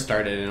Council first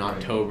started in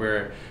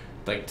October,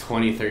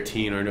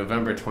 2013 or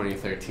November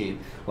 2013.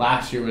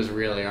 Last year was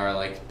really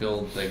our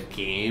build the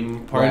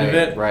game part of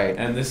it. Right.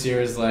 And this year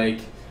is the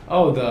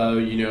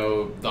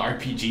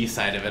RPG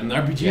side of it. And the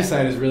RPG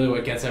side is really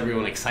what gets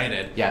everyone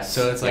excited. Yes.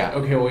 So it's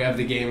okay, well, we have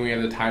the game, we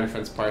have the tower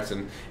defense parts,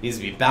 and it needs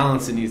to be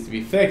balanced, it needs to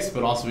be fixed,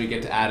 but also we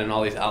get to add in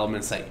all these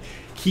elements that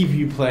keep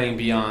you playing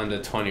beyond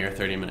a 20 or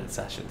 30 minute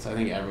session. So I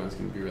think everyone's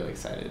going to be really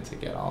excited to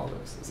get all of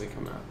those as they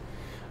come out.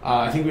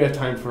 I think we have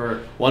time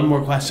for one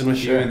more question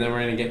with you, and then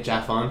we're going to get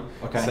Jeff on.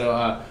 Okay.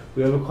 So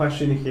we have a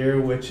question here,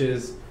 which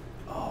is,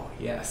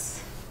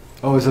 yes.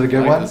 Oh, is it a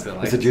good one? Is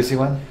it a juicy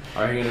one?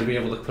 Are you going to be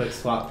able to quick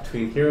swap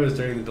between heroes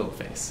during the build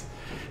phase?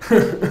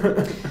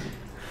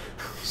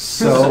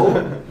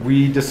 So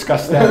we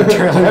discussed that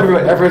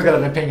internally. Everyone's got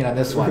an opinion on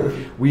this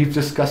one. We've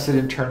discussed it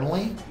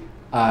internally.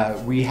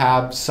 We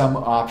have some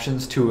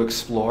options to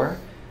explore.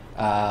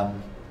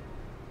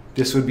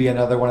 This would be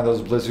another one of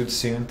those Blizzard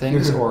soon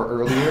things or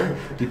earlier,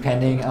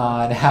 depending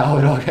on how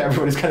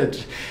everybody's kind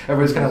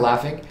of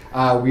laughing.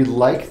 We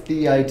like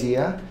the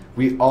idea.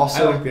 I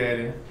like the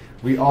idea.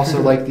 We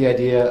also like the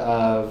idea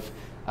of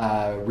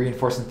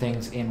reinforcing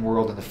things in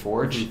World and the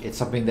Forge. It's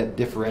something that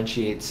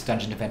differentiates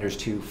Dungeon Defenders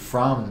 2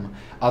 from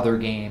other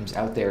games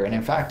out there. And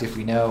in fact, if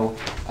we know,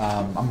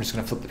 I'm just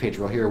going to flip the page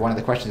real here. One of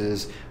the questions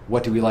is,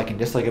 what do we like and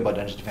dislike about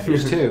Dungeon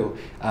Defenders 2?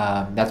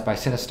 That's by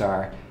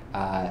Sinistar.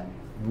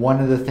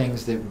 One of the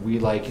things that we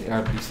like, or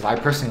at least that I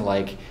personally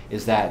like,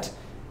 is that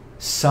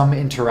some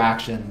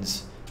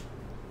interactions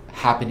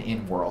happen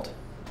in world.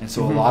 And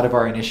so a lot of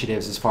our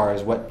initiatives, as far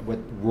as what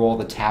role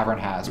the tavern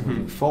has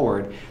moving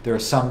forward, there are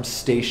some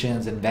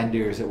stations and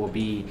vendors that will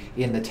be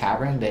in the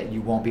tavern that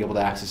you won't be able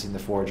to access in the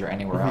Forge or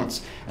anywhere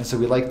else. And so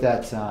we like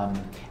that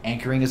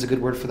anchoring is a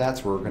good word for that.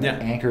 So we're going to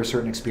anchor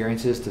certain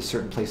experiences to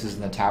certain places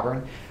in the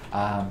tavern.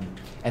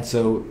 And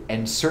so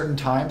in certain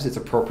times, it's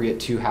appropriate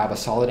to have a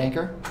solid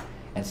anchor,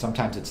 and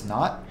sometimes it's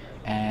not.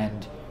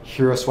 And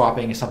hero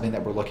swapping is something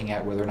that we're looking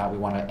at, whether or not we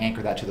want to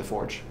anchor that to the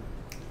Forge.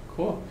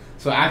 Cool.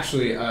 So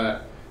actually,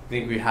 I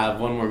think we have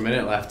one more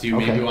minute left. Do you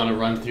maybe want to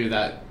run through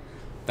that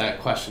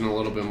question a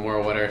little bit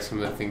more? What are some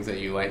of the things that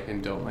you like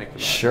and don't like about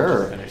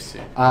Sure.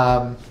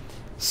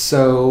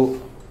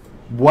 So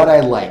what I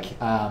like,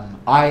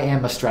 I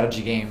am a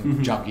strategy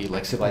game junkie,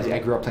 like Civilization. I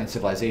grew up playing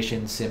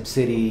Civilization, Sim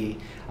City,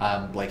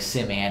 like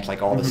Sim Ant,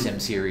 like all the Sim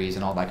series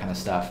and all that kind of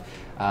stuff.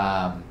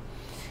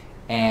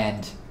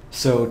 And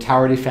so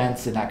tower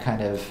defense and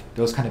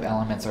those kind of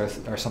elements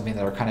are something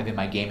that are kind of in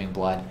my gaming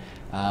blood.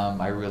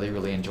 I really,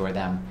 really enjoy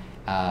them.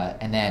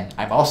 And then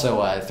I'm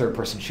also a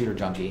third-person shooter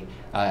junkie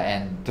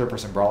and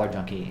third-person brawler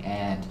junkie.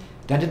 And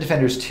Dungeon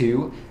Defenders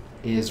 2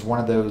 is one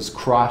of those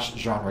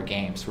cross-genre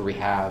games where we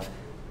have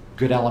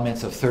good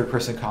elements of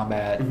third-person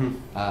combat,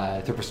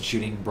 third-person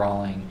shooting,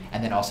 brawling,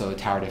 and then also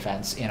tower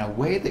defense in a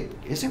way that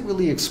isn't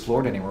really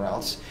explored anywhere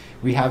else.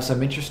 We have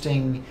some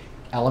interesting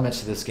elements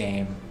to this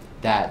game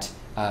that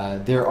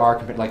there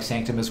are, like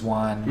Sanctum is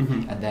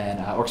one, and then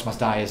Orcs Must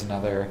Die is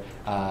another.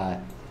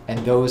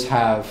 And those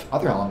have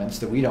other elements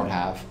that we don't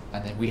have,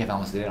 and then we have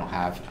elements that they don't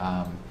have.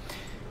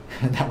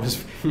 that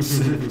was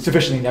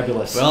sufficiently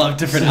nebulous. We all have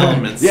different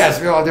elements.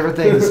 Yes, we all have different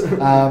things.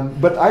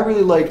 But I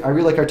really like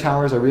our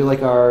towers. I really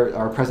like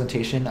our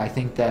presentation. I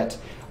think that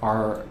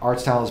our art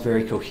style is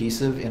very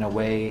cohesive in a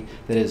way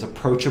that is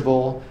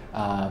approachable,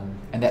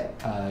 and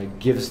that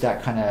gives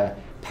that kind of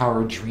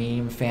power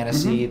dream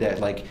fantasy that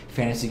like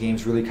fantasy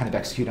games really kind of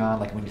execute on.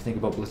 Like when you think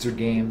about Blizzard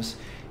games,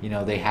 you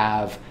know, they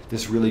have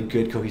this really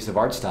good cohesive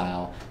art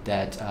style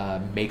that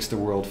makes the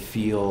world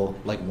feel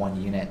like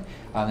one unit.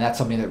 That's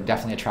something that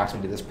definitely attracts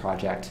me to this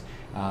project.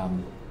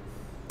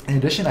 In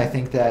addition, I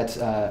think that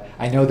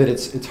I know that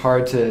it's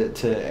hard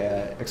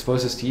to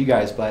expose this to you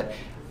guys, but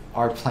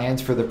our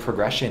plans for the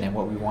progression and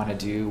what we want to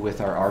do with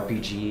our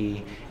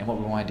RPG and what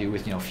we want to do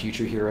with, you know,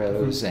 future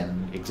heroes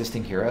and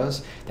existing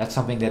heroes, that's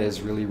something that is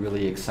really,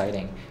 really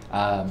exciting.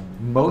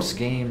 Most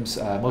games,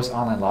 most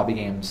online lobby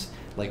games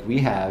like we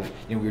have,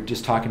 you know, we were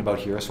just talking about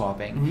hero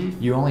swapping.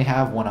 You only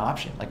have one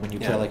option. Like when you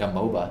play like a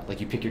MOBA, like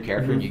you pick your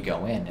character and you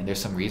go in, and there's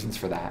some reasons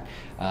for that.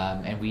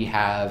 And we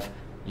have,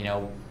 you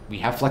know, we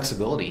have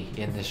flexibility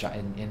in this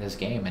in this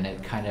game, and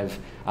it kind of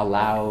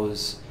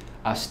allows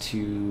us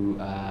to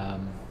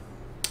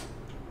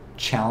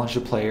challenge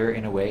the player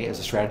in a way as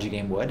a strategy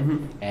game would,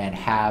 and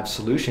have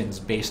solutions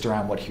based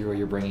around what hero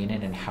you're bringing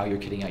in and how you're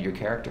kitting out your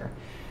character.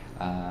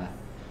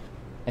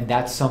 And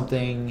that's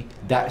something,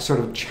 that sort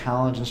of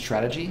challenge and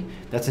strategy,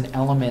 that's an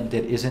element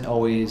that isn't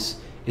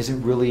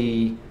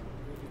really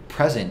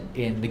present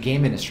in the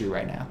game industry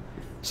right now.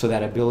 So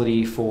that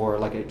ability for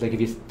like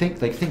if you think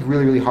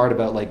really, really hard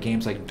about like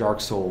games like Dark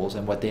Souls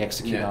and what they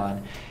execute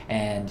on,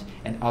 and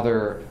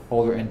other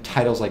older and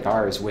titles like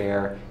ours,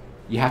 where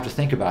you have to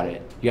think about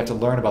it, you have to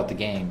learn about the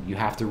game, you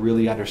have to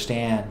really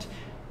understand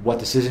what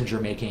decisions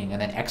you're making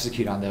and then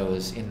execute on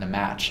those in the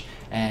match.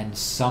 And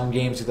some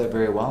games do that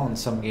very well and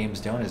some games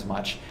don't as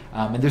much.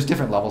 And there's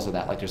different levels of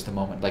that. Like there's the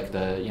moment, like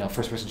the, you know,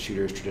 first person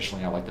shooters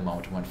traditionally are like the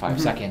moment to win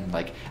 5 second,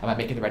 like, am I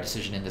making the right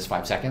decision in this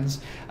 5 seconds?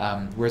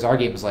 Whereas our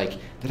game is like,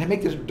 did I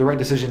make the right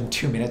decision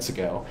 2 minutes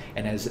ago?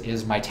 And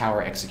is my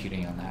tower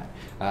executing on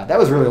that? That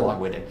was really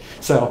long-winded.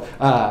 So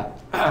I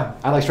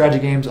like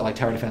strategy games, I like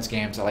tower defense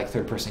games, I like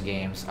third person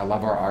games, I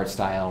love our art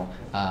style.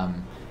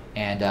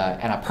 And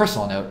on a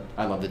personal note,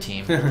 I love the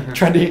team.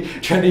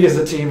 Trendy as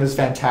a team is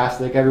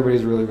fantastic.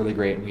 Everybody's really, really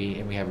great, and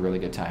we have a really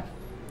good time.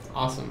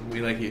 Awesome. We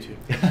like you too.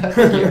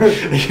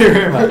 Thank you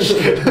very much.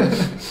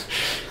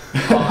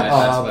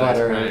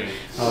 Butter.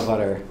 Oh,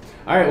 butter.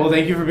 All right. Well,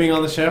 thank you for being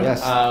on the show.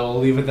 Yes. We'll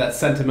leave with that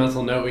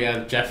sentimental note. We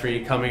have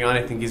Jeffrey coming on.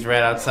 I think he's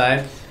right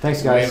outside.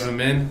 Thanks, guys. Wave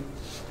him in.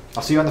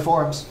 I'll see you on the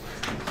forums.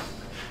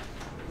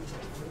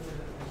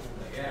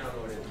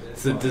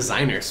 It's a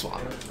designer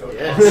swap.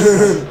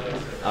 Yes.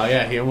 Oh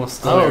yeah, he almost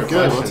stole Oh, your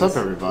good. questions. What's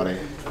up, everybody?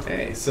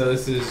 Hey, so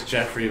this is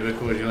Jeffrey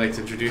Bickle. Would you like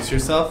to introduce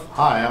yourself?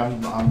 Hi,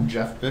 I'm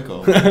Jeff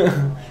Bickle.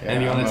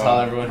 And you want to tell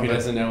everyone who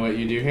doesn't know what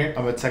you do here?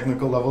 I'm a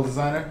technical level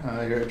designer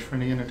here at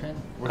Trinity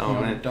Entertainment, working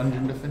on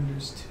Dungeon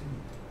Defenders 2.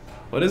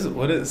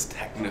 What is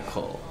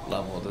technical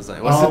level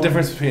design? What's the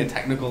difference between a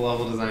technical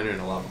level designer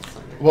and a level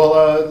designer?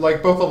 Well,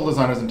 like both level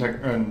designers and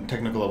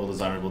technical level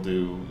designers will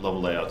do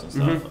level layouts and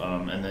stuff,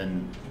 and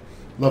then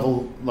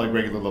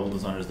regular level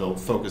designers, they'll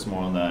focus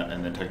more on that,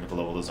 and then technical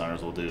level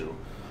designers will do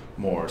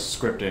more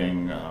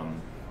scripting,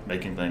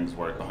 making things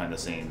work behind the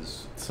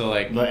scenes. So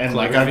like, and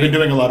like I've been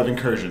doing a lot of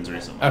incursions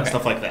recently,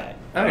 stuff like that.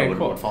 Okay,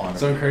 cool.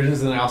 So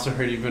incursions, and I also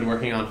heard you've been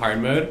working on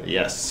hard mode.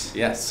 Yes.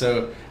 Yes.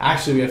 So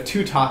actually, we have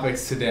 2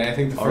 topics today. I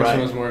think the first one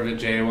was more of a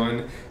J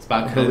one. It's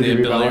about kind of the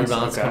ability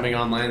rebalance coming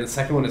online. The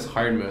second one is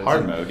hard mode.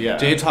 Hard mode, yeah.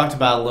 Jay talked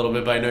about it a little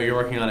bit, but I know you're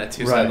working on it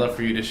too. So I'd love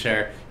for you to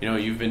share, you know,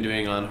 what you've been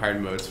doing on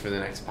hard modes for the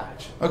next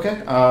patch.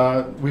 Okay.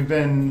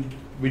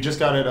 We just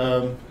got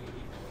it.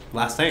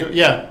 Last night.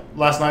 Yeah,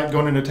 last night.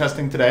 Going into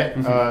testing today.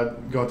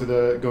 Going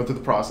through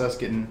the process,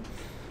 getting,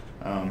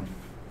 you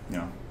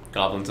know,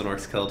 Goblins and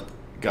orcs killed.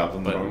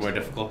 Goblins, but and orcs. more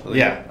difficult.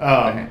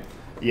 Yeah.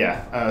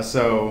 Yeah.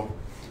 So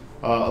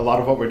a lot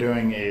of what we're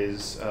doing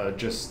is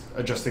just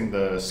adjusting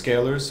the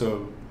scalars,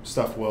 so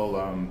stuff will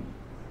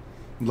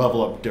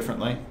level up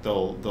differently.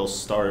 They'll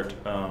start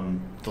a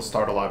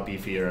lot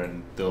beefier,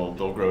 and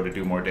they'll grow to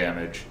do more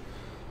damage.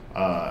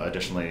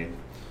 Additionally,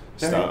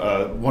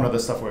 one of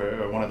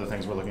the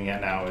things we're looking at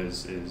now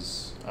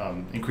is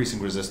increasing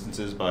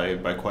resistances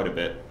by quite a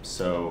bit.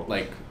 So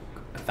like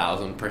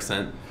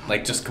 1,000%,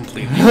 like just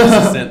completely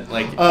resistant.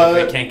 Like if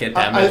they can't get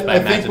damaged by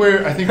magic.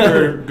 I think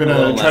we're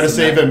gonna try to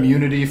save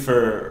immunity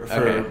for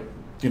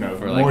you know,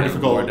 for more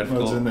difficult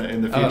modes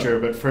in the future.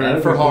 But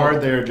for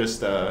hard, they're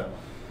just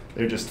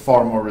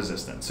far more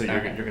resistant. So you're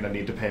going to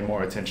need to pay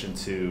more attention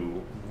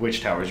to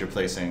which towers you're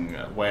placing,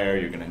 where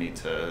you're going to need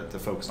to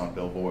focus on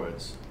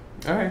billboards.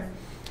 All right.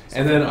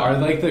 And then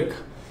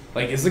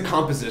is the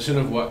composition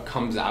of what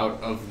comes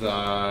out of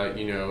the,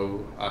 you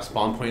know,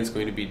 spawn points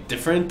going to be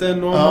different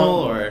than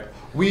normal, or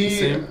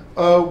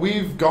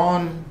we've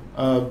gone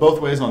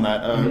both ways on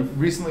that.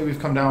 Recently, we've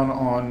come down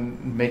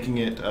on making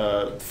it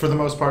for the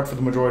most part, for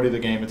the majority of the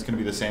game, it's going to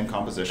be the same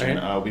composition.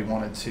 We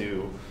wanted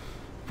to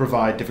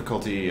provide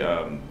difficulty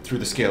through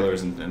the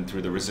scalars and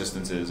through the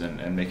resistances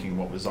and making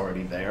what was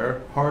already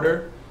there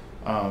harder.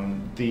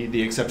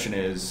 The exception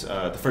is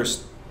the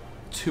first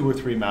 2 or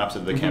 3 maps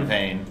of the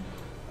campaign,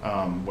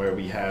 where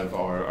we have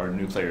our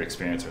new player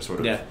experience, or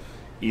sort of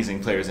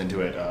easing players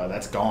into it.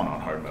 That's gone on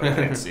hard mode.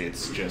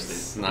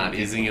 It's not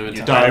easing them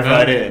into you dive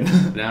right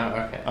in.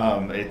 No,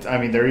 okay. I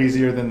mean, they're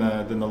easier than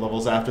the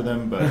levels after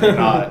them, but they're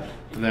not.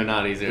 They're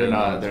not easier.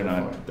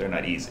 They're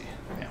not easy.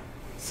 Yeah.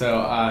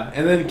 So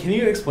and then can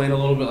you explain a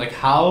little bit like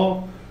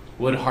how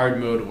would hard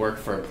mode work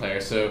for a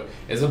player? So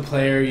is a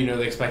player,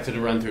 they expected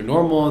to run through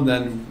normal and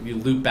then you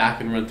loop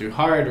back and run through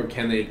hard, or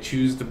can they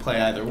choose to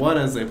play either one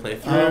as they play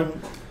through?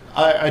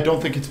 I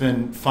don't think it's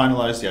been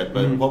finalized yet,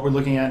 but what we're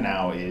looking at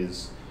now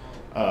is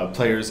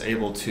players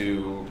able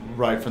to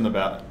right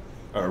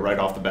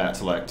off the bat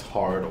select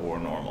hard or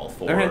normal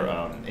for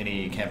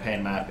any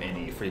campaign map,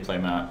 any free play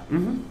map,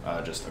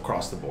 just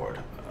across the board.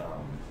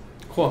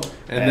 Cool.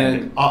 And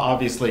then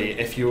obviously,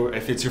 if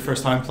it's your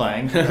first time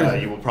playing,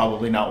 you will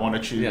probably not want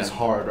to choose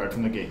hard right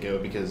from the get-go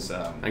because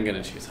I'm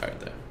gonna choose hard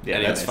though. Yeah,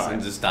 anyways, that's fine.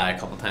 And just die a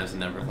couple times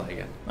and never play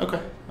again. Okay.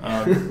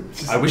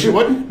 I wish you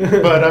wouldn't,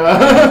 but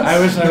I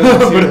wish I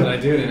would too, but I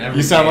do it in every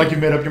You sound game. like you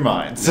made up your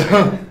mind. So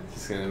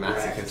Just gonna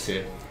massacre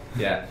too.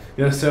 Yeah.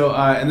 So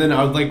and then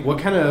I would like, what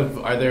kind of,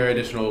 are there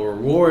additional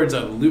rewards?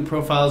 Are the loot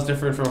profiles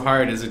different from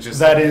hard? Is it just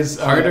that is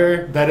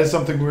harder? That is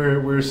something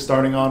we're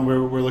starting on.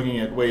 We're looking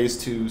at ways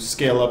to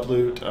scale up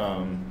loot,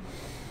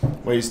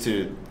 ways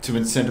to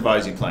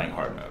incentivize you playing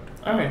hard mode.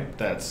 Okay.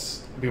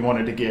 We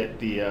wanted to get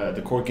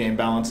the core game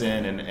balance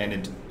in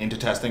and into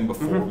testing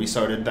before we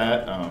started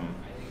that.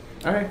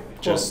 Cool.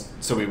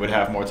 Just so we would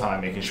have more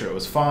time making sure it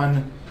was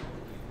fun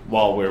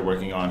while we're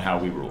working on how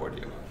we reward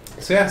you.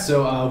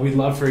 So we'd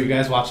love for you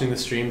guys watching the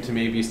stream to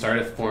maybe start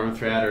a forum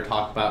thread or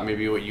talk about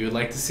maybe what you would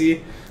like to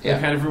see the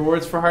kind of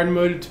rewards for hard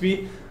mode to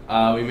be.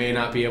 We may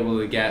not be able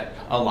to get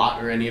a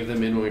lot or any of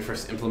them in when we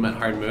first implement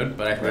hard mode,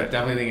 but I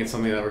definitely think it's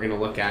something that we're going to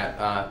look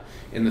at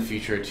in the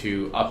future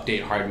to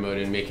update hard mode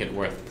and make it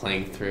worth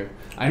playing through.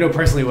 I know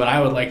personally what I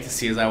would like to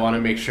see is I want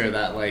to make sure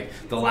that like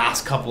the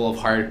last couple of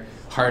hard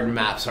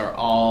maps are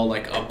all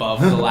like above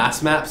the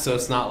last map, so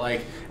it's not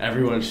like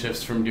everyone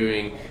shifts from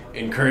doing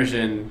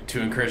incursion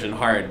to incursion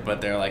hard, but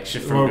they're like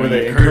shift from doing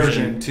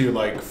incursion to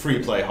like free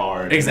play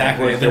hard.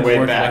 Exactly. Work their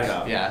way back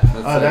up. Yeah.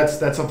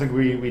 That's something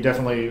we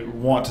definitely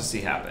want to see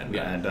happen,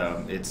 and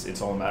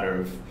it's all a matter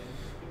of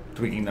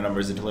tweaking the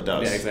numbers until it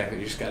does. Yeah, exactly.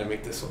 You just got to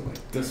make this one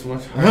like this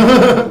much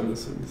harder than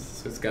this one.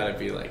 So it's got to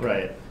be like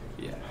Yeah.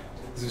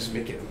 Just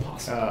make it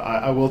impossible.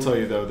 I will tell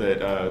you though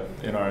that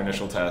in our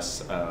initial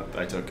tests,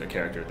 I took a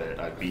character that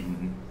I've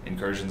beaten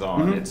incursions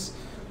on. It's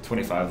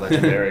 25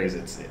 legendaries.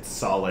 It's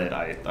solid.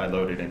 I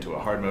loaded into a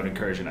hard mode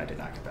incursion. I did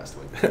not get past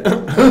the week.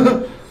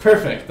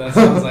 Perfect. That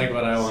sounds like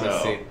what I want to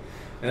see.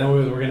 And then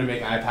we're gonna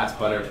make iPass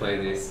Butter play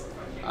these.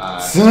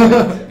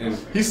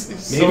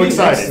 He's so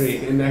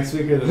excited. Next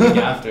week or the week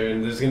after,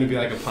 and there's gonna be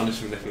like a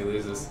punishment if he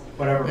loses.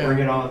 Whatever, bring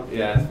it on.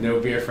 Yeah,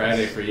 no beer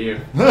Friday for you.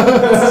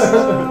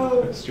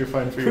 You're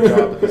fighting for your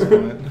job at this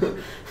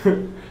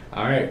point.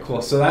 All right,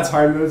 cool. So that's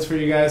hard modes for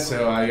you guys.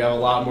 So you have a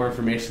lot more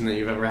information than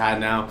you've ever had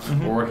now.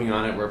 We're working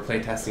on it. We're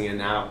play testing it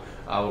now.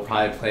 We'll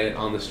probably play it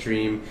on the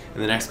stream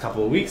in the next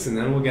couple of weeks, and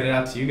then we'll get it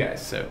out to you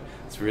guys. So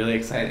it's really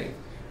exciting.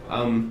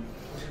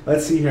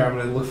 Let's see here. I'm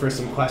going to look for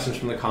some questions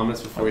from the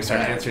comments before we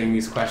start answering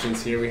these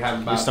questions here. We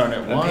have about we started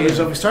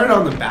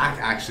on the back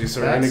actually,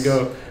 so we're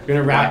going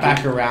to wrap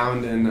back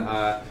around and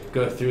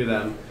go through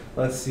them.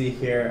 Let's see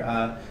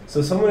here.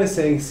 So someone is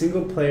saying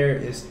single player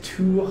is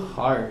too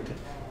hard.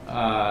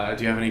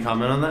 Do you have any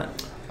comment on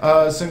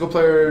that? Single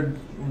player.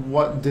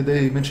 What did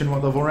they mention?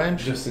 What level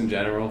range? Just in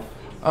general.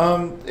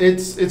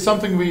 It's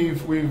something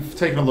we've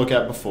taken a look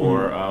at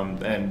before,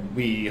 and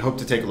we hope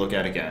to take a look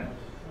at again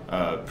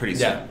pretty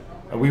soon. Yeah.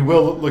 We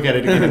will look at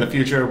it again in the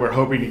future. We're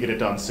hoping to get it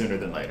done sooner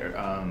than later.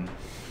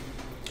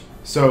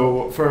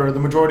 So for the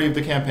majority of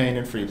the campaign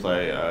in free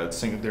play,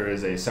 there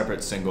is a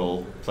separate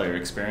single player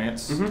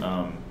experience.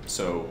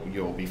 So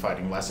you'll be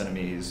fighting less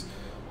enemies.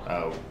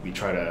 We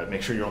try to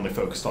make sure you're only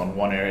focused on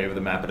one area of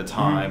the map at a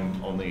time.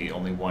 Only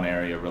one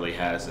area really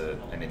has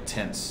an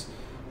intense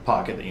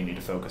pocket that you need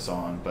to focus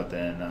on. But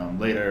then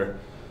later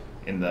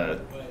in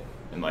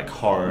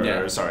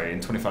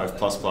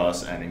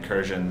 25++ and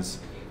incursions,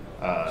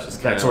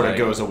 that sort of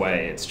goes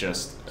away. It's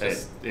just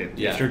if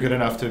you're good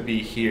enough to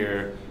be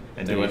here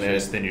and doing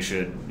this, then you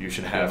should be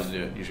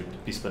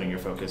splitting your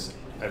focus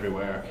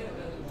everywhere.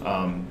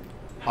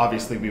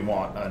 Obviously, we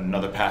want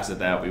another pass at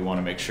that. We want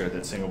to make sure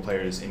that single player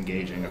is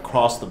engaging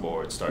across the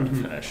board, start to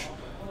finish,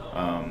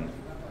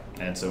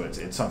 and so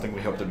it's something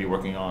we hope to be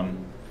working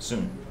on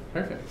soon.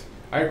 Perfect.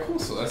 All right, cool.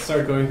 So let's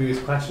start going through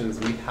these questions.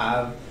 We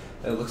have,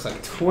 it looks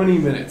like 20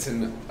 minutes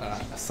and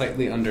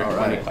slightly under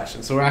 20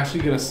 questions. So we're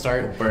actually going to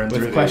start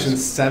with question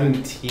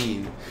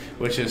 17,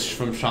 which is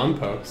from Sean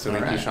Poe. So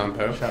thank you, Sean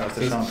Poe. Shout out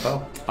to Sean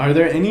Poe. Are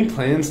there any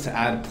plans to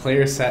add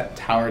player set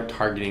tower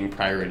targeting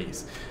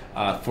priorities?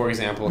 For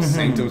example,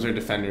 Sanctums or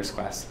Defender's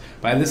Quest.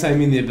 By this I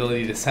mean the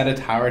ability to set a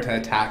tower to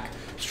attack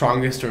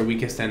strongest or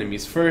weakest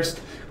enemies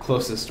first,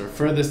 closest or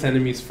furthest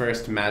enemies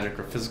first, magic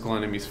or physical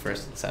enemies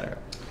first, etc.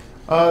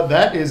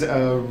 That is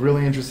a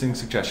really interesting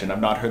suggestion.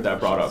 I've not heard that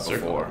brought up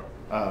Circle. before.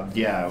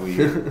 Yeah,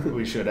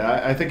 we should.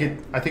 I think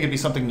it'd be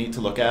something neat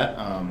to look at.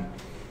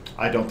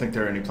 I don't think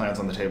there are any plans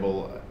on the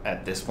table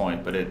at this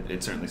point, but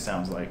it certainly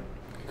sounds like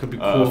Could be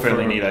cool a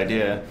fairly neat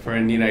idea. For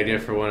a neat idea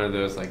for one of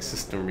those like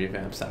system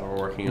revamps that we're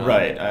working on.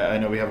 Right. I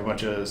know we have a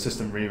bunch of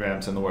system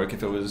revamps in the work.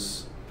 If it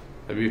was,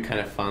 that'd be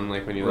kind of fun,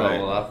 like when you Right.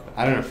 level up.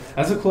 I don't know.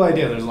 That's a cool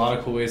idea. There's a lot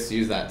of cool ways to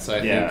use that. So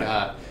I think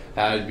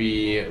that would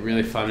be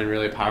really fun and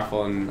really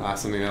powerful, and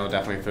something that will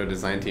definitely fit a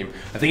design team.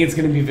 I think it's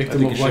going to be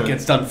victim of what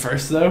gets done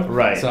first, though.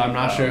 Right. So I'm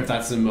not sure if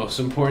that's the most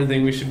important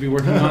thing we should be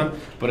working on,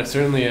 but it's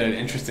certainly an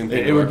interesting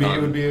thing. it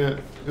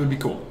would be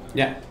cool.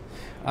 Yeah.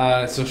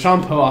 So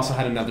Sean Poe also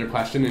had another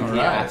question, and he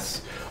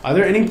asks, are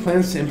there any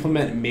plans to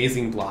implement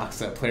amazing blocks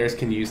that players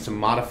can use to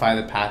modify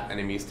the path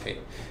enemies take?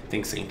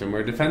 Think Sanctum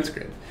or Defense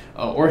Grid.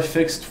 Or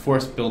fixed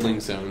force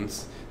building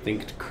zones.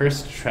 Think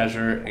Cursed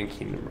Treasure and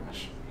Kingdom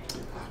Rush.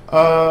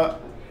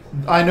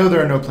 I know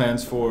there are no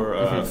plans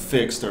for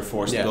fixed or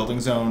forced building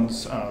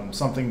zones.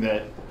 Something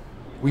that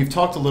we've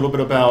talked a little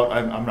bit about.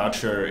 I'm not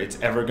sure it's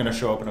ever going to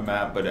show up in a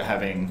map, but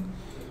having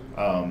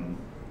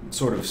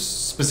sort of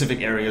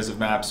specific areas of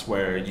maps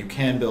where you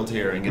can build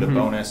here and get a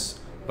bonus,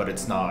 but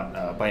it's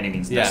not by any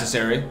means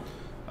necessary.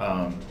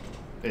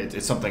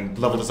 It's something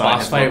level design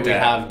boss has fight looked we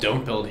at. have,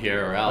 don't build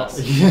here or else.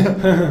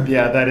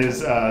 Yeah, that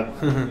is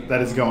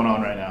going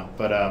on right now.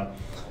 But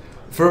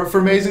for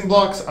amazing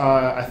blocks,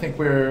 I think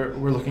we're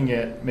looking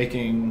at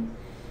making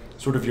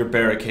sort of your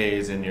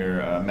barricades and your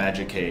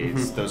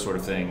magicades, those sort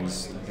of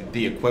things,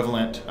 the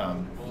equivalent.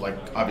 Like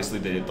obviously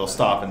they'll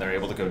stop and they're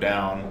able to go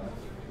down,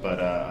 but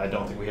I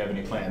don't think we have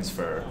any plans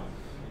for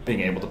being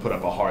able to put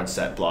up a hard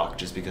set block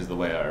just because of the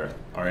way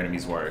our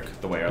enemies work,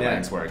 the way our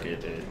lands work.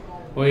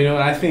 Well, you know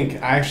what I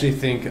think? I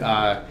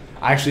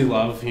actually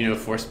love,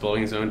 forced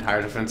building zone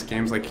tower defense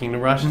games like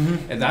Kingdom Rush,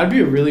 and that would be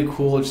a really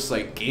cool just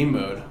like game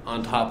mode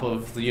on top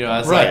of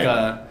as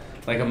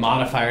like a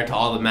modifier to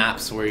all the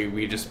maps where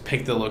we just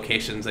pick the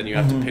locations and you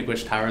have to pick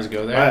which towers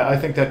go there. I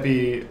think it'd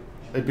be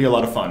a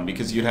lot of fun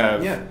because you'd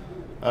have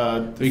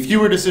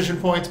fewer decision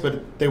points,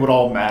 but they would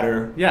all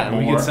matter. Yeah, and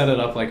more. we could set it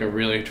up like a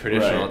really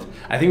traditional. Right.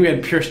 I think we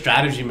had pure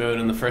strategy mode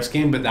in the first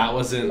game, but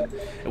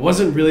it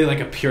wasn't really like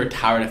a pure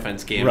tower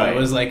defense game. Right. It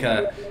was like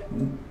a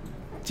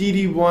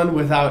DD1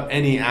 without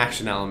any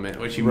action element,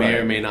 which you may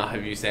or may not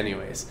have used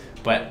anyways.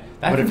 But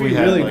that would be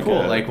really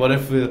cool. Like, what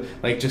if we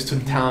just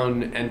took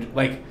town and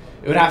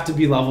it would have to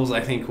be levels,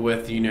 I think,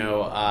 with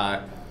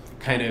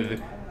kind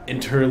of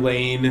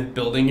interlane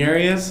building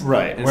areas,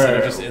 right? Instead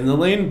of just in the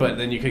lane, but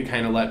then you could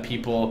kind of let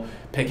people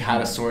pick how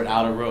to sort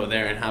out a row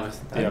there and have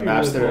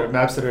maps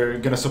that are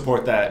going to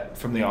support that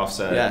from the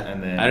offset. Yeah,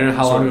 and then I don't know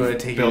how long it would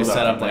take you to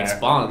set up like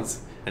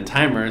spawns and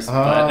timers,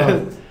 but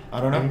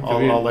I don't know.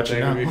 I'll let you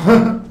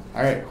know.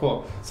 All right,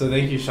 cool. So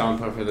thank you, Sean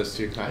Po, for those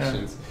two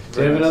questions.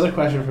 So we have another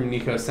question from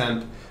Nico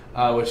Semp,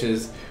 which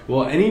is,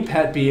 will any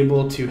pet be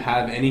able to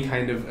have any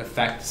kind of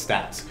effect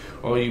stats,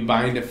 or will you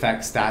bind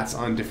effect stats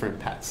on different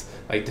pets,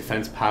 like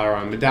defense power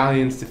on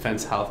medallions,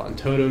 defense health on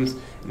totems,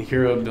 and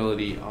hero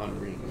ability on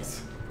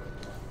rings?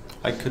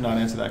 I could not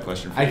answer that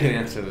question for I you. can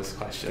answer this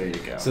question. There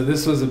you go. So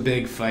this was a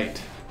big fight,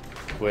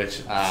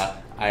 which I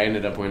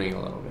ended up winning a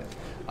little bit.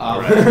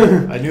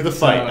 Right. I knew the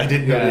fight. I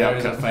didn't know the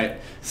outcome. There was a fight.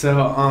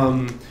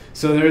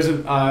 So there's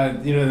a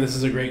this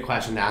is a great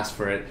question to ask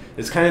for it.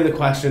 It's kind of the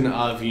question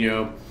of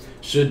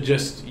should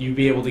just you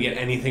be able to get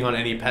anything on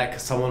any pet?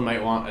 Because someone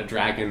might want a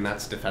dragon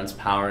that's defense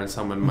power, and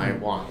someone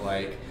might want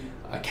like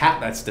a cat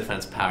that's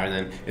defense power.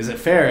 Then is it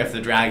fair if the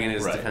dragon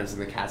is defense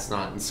and the cat's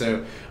not? And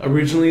so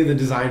originally the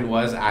design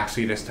was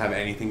actually just to have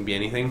anything be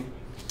anything.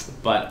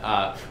 But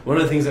one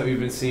of the things that we've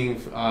been seeing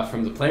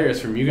from the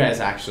players, from you guys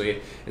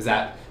actually, is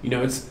that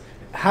it's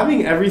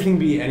having everything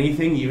be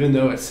anything, even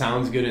though it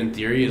sounds good in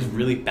theory, is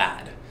really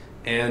bad.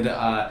 And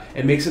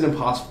it makes it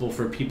impossible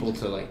for people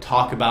to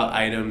talk about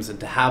items and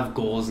to have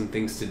goals and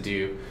things to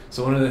do.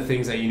 So one of the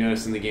things that you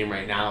notice in the game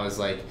right now is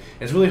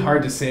it's really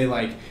hard to say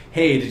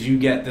hey, did you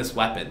get this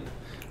weapon?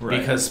 Right.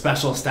 Because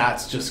special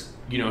stats just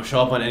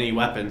show up on any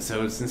weapon.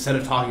 So it's instead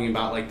of talking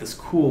about this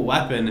cool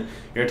weapon,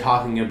 you're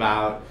talking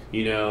about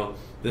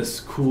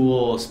this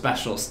cool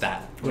special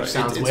stat, which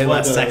sounds way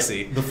less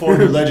sexy. The 4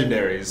 new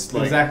legendaries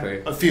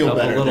exactly feel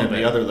better than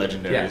the other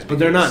legendaries. Yeah, but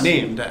they're not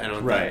named, I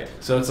don't think.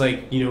 So it's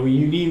you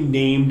need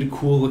named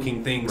cool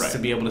looking things to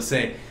be able to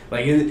say.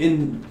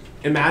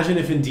 Imagine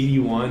if in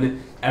DD1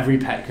 every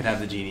pet could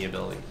have the genie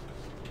ability.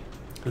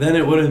 Then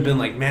it would have been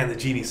man, the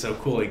genie's so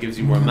cool, it gives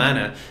you more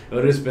mana. It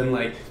would have just been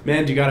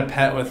man, you got a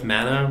pet with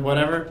mana,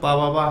 whatever, blah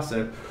blah blah.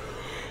 So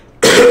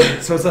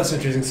so it's less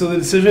interesting. So the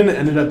decision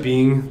ended up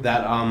being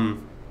that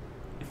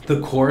the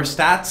core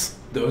stats,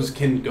 those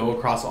can go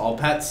across all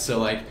pets.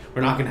 So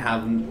we're not going to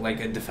have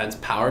a defense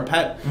power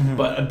pet,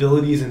 but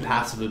abilities and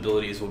passive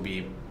abilities will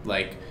be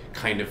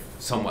kind of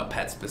somewhat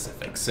pet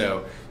specific.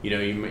 So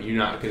you're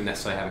not going to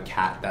necessarily have a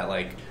cat that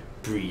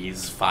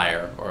breathes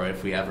fire, or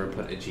if we ever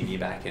put a genie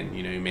back in,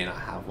 you may not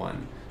have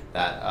one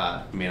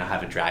that you may not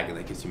have a dragon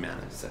that gives you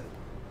mana. So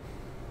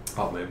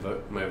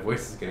my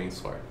voice is getting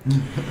sore.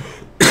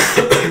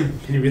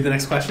 Can you read the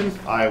next question?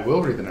 I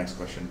will read the next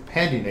question.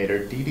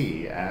 Pandinator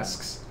DD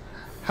asks,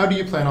 how do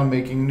you plan on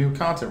making new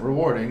content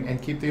rewarding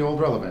and keep the old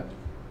relevant,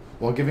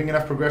 while giving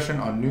enough progression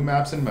on new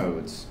maps and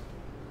modes?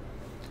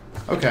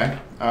 Okay.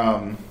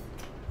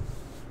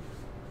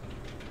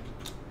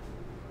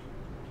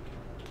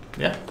 Yeah.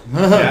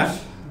 Yeah.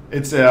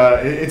 It's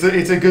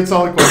a good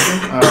solid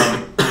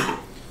question.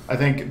 I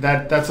think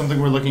that's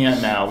something we're looking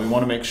at now. We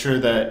want to make sure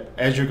that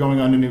as you're going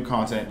on to new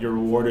content, you're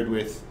rewarded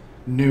with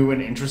new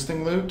and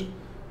interesting loot.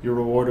 You're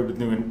rewarded with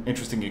new and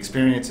interesting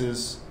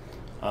experiences,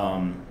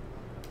 and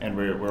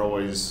we're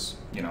always,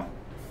 you know,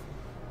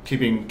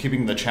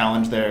 keeping the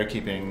challenge there,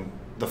 keeping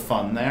the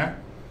fun there,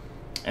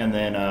 and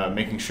then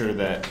making sure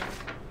that,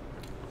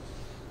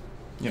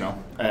 you know,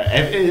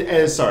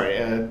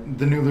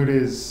 the new loot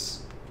is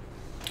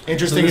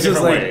interesting in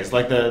different ways,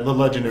 like the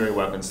legendary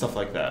weapons, stuff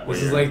like that.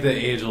 This is like the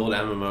age-old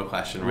MMO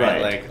question,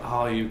 right? Right.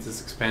 Like,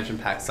 this expansion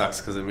pack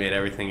sucks because it made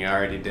everything you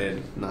already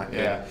did not good.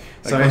 Yeah,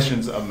 So that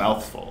question's a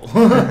mouthful.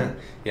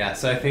 Yeah,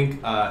 so I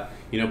think,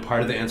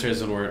 part of the answer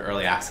is when we're in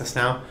early access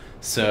now.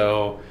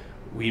 So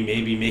we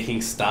may be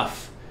making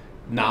stuff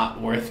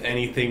not worth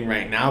anything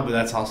right now, but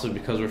that's also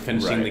because we're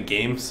finishing Right. the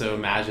game. So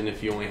imagine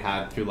if you only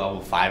had through level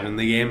 5 in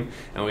the game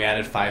and we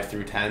added 5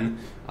 through 10.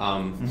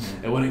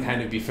 It wouldn't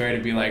kind of be fair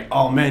to be like,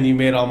 oh man, you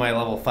made all my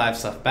level 5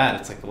 stuff bad.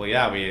 It's like, well,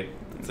 yeah,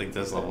 it's like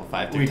this level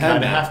 5 through 10 kind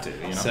of bad. have to,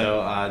 you know?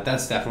 So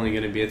that's definitely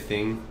going to be a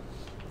thing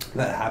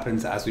that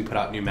happens as we put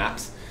out new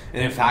maps.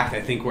 And in fact,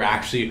 I think we're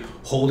actually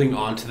holding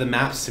on to the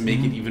maps to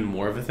make it even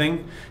more of a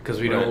thing, because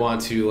we don't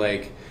want to,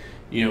 like,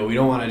 we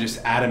don't want to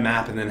just add a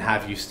map and then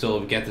have you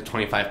still get the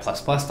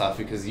 25++ stuff,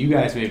 because you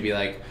guys may be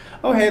like,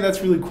 oh, hey, that's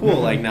really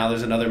cool. Like, now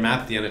there's another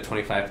map at the end of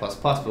 25++,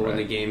 but when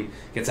the game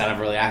gets out of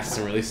early access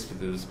and releases,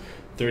 there's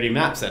 30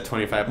 maps at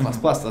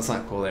 25++. That's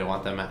not cool. They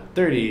want them at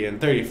 30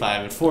 and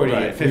 35 and 40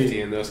 and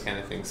 50 and those kind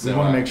of things. So we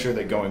want to make sure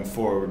that going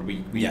forward,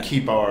 we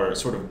keep our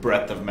sort of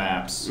breadth of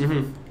maps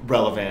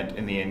relevant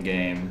in the end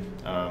game.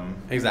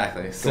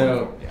 Exactly.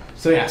 So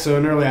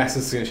in early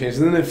access it's going to change.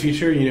 And then in the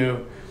future,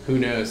 who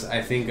knows?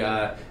 I think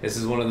this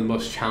is one of the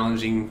most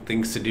challenging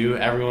things to do.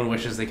 Everyone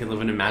wishes they could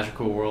live in a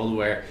magical world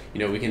where,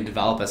 we can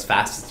develop as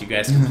fast as you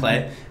guys can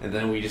play, and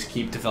then we just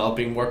keep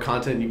developing more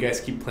content, and you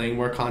guys keep playing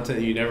more content,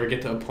 and you never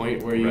get to a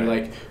point where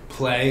you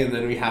play and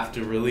then we have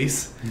to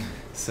release.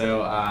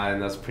 So,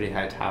 and that's a pretty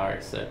high tower.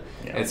 So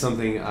it's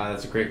something,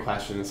 that's a great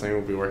question. It's something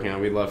we'll be working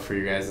on. We'd love for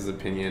your guys'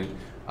 opinion.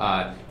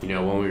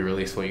 When we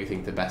release, what you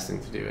think the best thing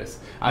to do is.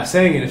 I was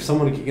saying, and if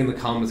someone in the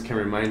comments can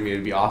remind me,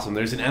 it'd be awesome.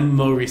 There's an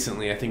MMO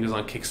recently, I think it was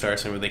on Kickstarter,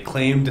 somewhere, where they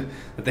claimed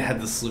that they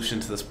had the solution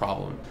to this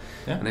problem.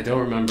 Yeah. And I don't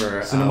remember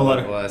what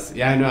it was.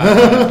 Yeah, I know.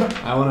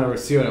 I want to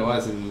see what it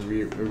was and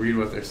read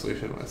what their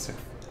solution was.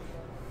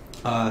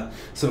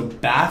 So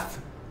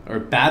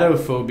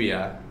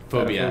batophobia.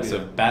 So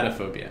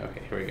batophobia.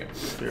 Okay, here we go.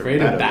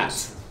 Afraid of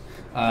bats.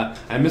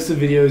 I miss the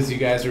videos you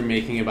guys were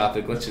making about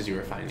the glitches you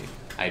were finding.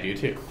 I do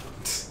too.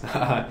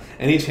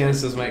 Any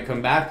chance those might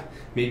come back?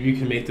 Maybe you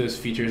can make those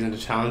features into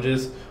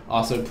challenges.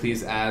 Also,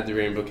 please add the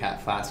Rainbow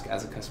Cat Flask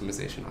as a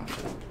customization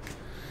option.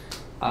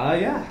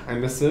 Yeah, I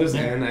miss those,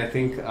 and I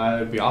think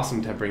it'd be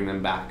awesome to bring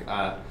them back.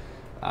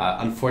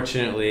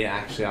 Unfortunately,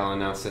 actually, I'll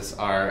announce this,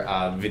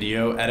 our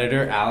video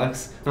editor,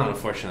 Alex, not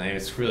unfortunately,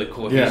 it's really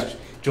cool. He's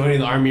joining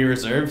the Army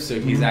Reserve, so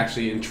he's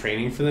actually in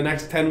training for the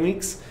next 10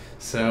 weeks.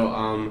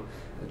 So,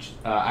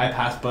 I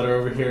Pass Butter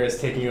over here is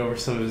taking over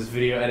some of his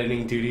video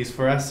editing duties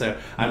for us, so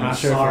I'm not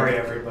sure. Sorry,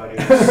 everybody.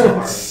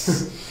 I'm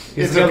sorry.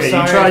 It's okay.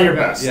 You try your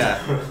best.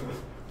 Yeah.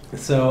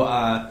 So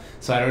I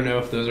don't know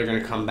if those are going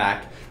to come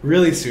back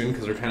really soon,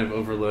 because we're kind of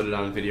overloaded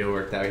on video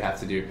work that we have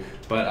to do.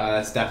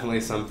 But it's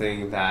definitely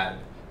something that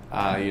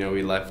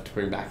we'd love to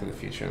bring back in the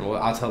future. And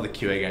I'll tell the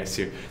QA guys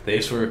too. They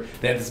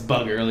had this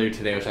bug earlier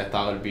today, which I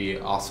thought would be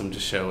awesome to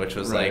show, which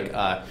was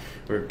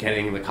we're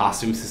getting the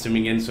costume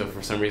systeming in, so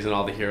for some reason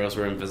all the heroes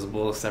were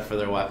invisible except for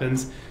their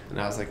weapons, and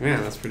I was like,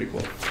 man, that's pretty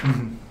cool.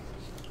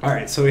 All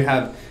right, so we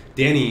have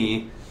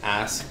Danny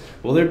asks,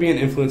 will there be an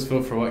influence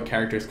vote for what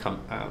characters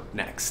come out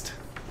next?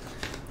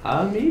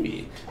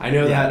 Maybe. I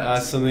know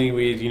that something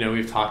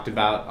we've talked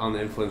about on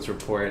the influence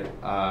report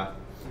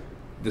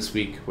this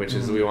week, which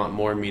is we want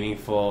more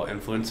meaningful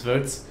influence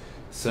votes.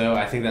 So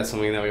I think that's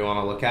something that we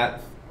want to look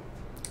at.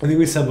 I think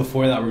we said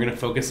before that we're going to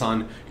focus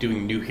on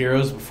doing new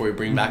heroes before we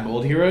bring back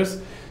old heroes.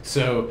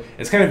 So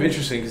it's kind of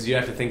interesting because you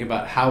have to think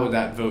about how would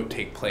that vote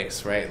take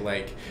place, right?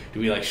 Like, do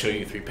we show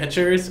you 3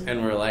 pictures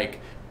and we're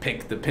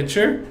pick the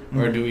picture,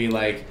 or do we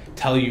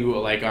tell you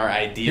our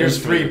ideas?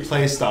 Here's 3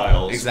 play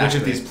styles. Exactly.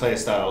 Which of these play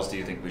styles do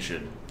you think we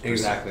should?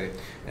 Exactly.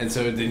 And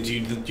so then do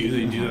you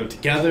do them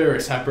together or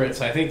separate?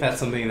 So I think that's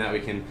something that we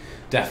can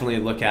definitely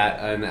look at,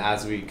 and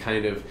as we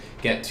kind of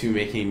get to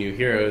making new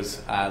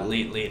heroes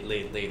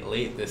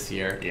late this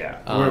year.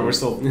 Yeah, we're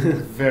still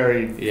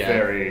very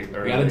very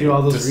early. We got to do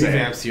all those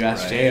revamps you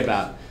asked Jay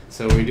about.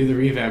 So we do the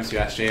revamps you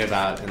asked Jay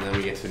about, and then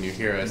we get to new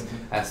heroes.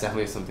 That's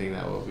definitely something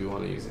that we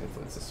want to use the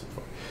influence system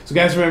for. So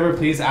guys, remember,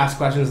 please ask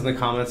questions in the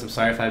comments. I'm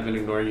sorry if I've been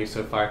ignoring you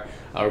so far.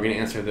 We're going to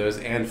answer those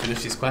and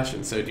finish these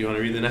questions. So do you want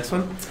to read the next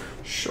one?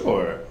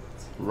 Sure.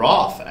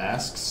 Roth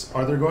asks,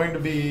 are there going to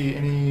be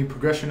any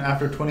progression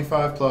after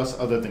 25 plus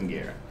other than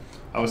gear?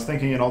 I was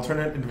thinking an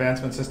alternate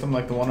advancement system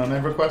like the one on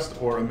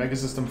EverQuest, or a mega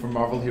system for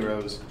Marvel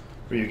Heroes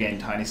where you gain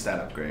tiny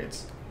stat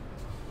upgrades.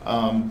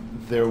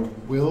 There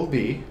will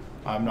be.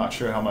 I'm not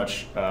sure how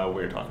much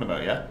we're talking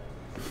about yet.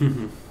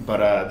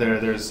 But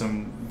there's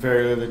some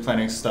very early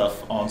planning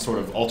stuff on sort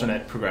of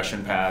alternate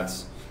progression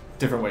paths,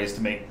 different ways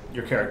to make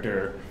your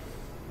character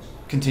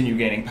continue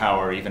gaining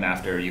power even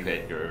after you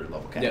hit your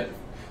level cap. Yeah.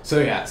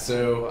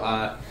 So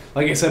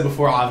like I said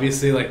before,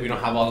 obviously like we don't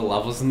have all the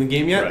levels in the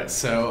game yet. Right.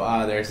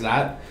 So there's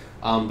that.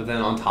 But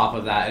then on top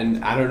of that,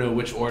 and I don't know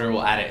which order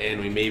we'll add it in.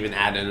 We may even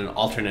add in an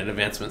alternate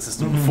advancement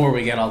system before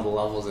we get all the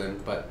levels in.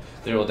 But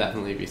there will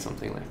definitely be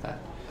something like that.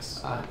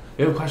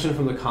 We have a question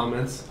from the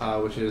comments,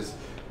 which is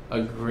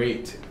a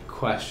great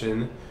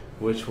question,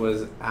 which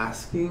was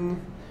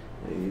asking.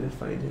 I need to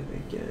find it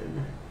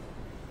again.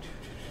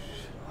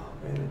 Oh,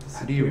 man,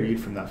 How do you read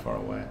from that far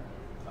away?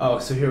 Oh,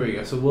 so here we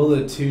go. So will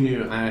the two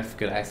new... I have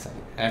good eyesight.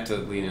 I have to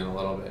lean in a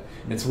little bit.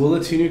 It's will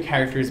the two new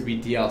characters be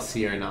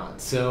DLC or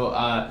not? So,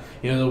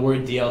 the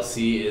word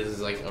DLC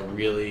is like a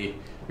really,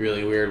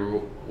 really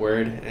weird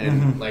word.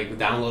 And like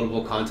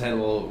downloadable content,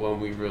 when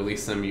we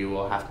release them, you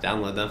will have to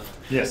download them.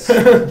 Yes.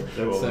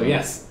 So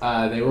yes,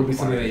 they will be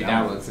something that you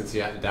download since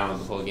you have to download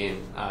the whole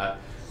game.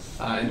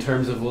 In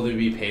terms of will they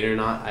be paid or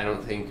not, I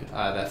don't think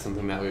that's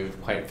something that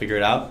we've quite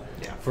figured out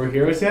for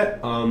Heroes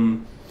yet.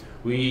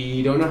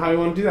 We don't know how we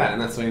want to do that,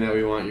 and that's something that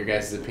we want your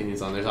guys'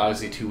 opinions on. There's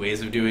obviously two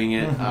ways of doing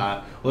it.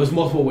 There's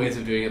multiple ways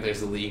of doing it. There's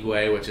the League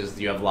way, which is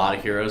you have a lot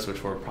of heroes,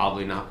 which we're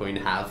probably not going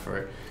to have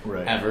for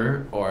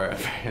ever or a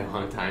very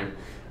long time.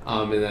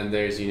 And then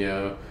there's,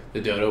 the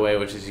Dota way,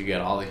 which is you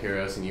get all the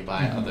heroes and you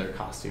buy other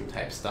costume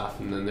type stuff.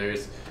 And then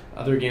there's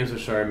other games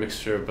which are a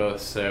mixture of both.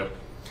 So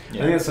I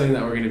think that's something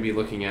that we're going to be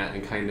looking at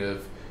and kind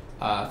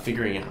of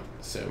figuring out.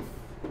 So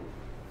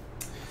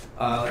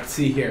let's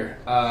see here.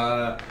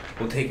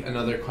 We'll take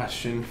another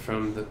question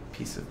from the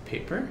piece of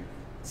paper.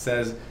 It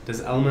says,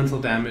 does elemental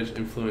damage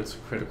influence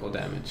critical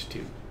damage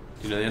too?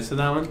 Do you know the answer to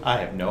that one? I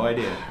have no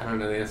idea. I don't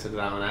know the answer to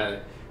that one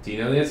either. Do you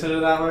know the answer to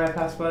that one I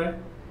passed by?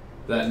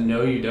 That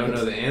no, you don't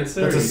know the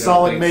answer? That's a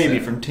solid maybe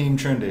from Team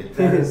Trinity.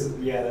 That is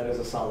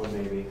a solid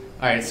maybe.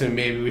 Alright, so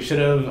maybe we should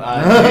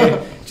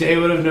have... Jay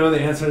would have known the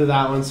answer to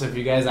that one, so if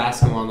you guys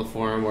ask him on the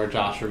forum or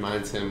Josh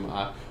reminds him,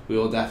 we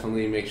will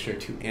definitely make sure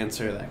to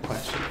answer that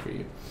question for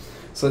you.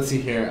 So let's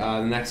see here,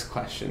 the next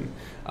question,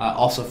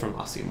 also from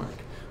Aussie Mark.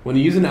 When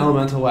you use an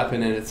elemental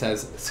weapon and it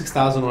says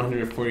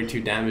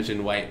 6,142 damage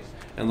in white,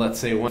 and let's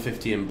say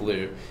 150 in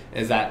blue,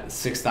 is that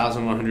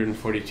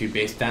 6,142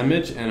 base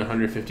damage and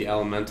 150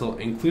 elemental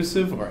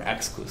inclusive or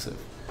exclusive?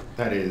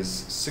 That is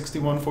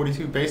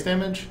 6,142 base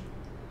damage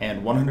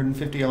and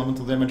 150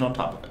 elemental damage on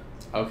top of it.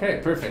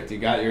 Okay, perfect. You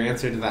got your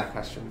answer to that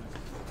question.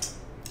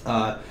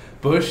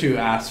 Boshu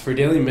asks, for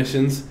daily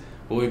missions,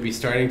 will we be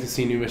starting to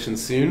see new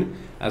missions soon,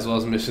 as well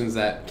as missions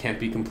that can't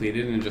be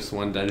completed in just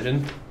one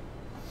dungeon?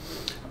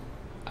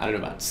 I don't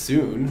know about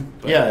soon,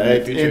 but yeah, in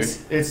the future.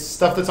 It's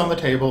stuff that's on the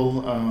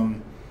table.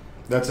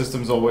 That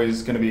system's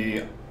always going to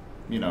be,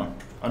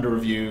 under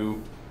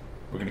review.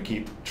 We're going to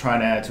keep trying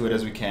to add to it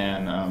as we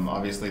can.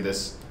 Obviously,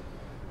 this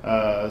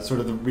sort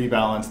of the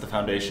rebalance, the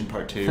foundation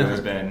part 2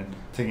 has been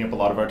taking up a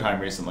lot of our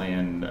time recently,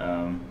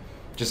 and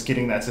just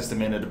getting that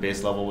system in at a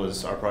base level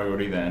was our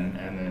priority then,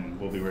 and then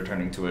we'll be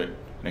returning to it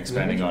and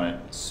expanding on it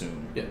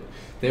soon. Yeah,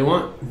 they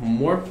want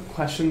more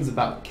questions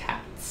about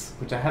cats,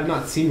 which I have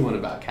not seen one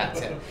about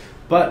cats yet.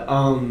 But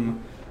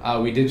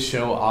we did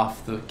show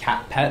off the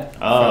cat pet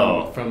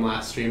from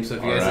last stream. So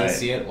if you guys didn't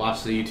see it,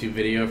 watch the YouTube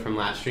video from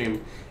last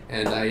stream.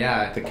 And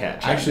the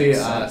cat I actually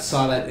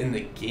saw that in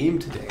the game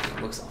today.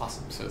 It looks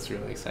awesome, so it's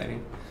really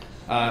exciting.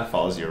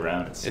 Follows you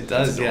around. It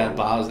does, yeah. It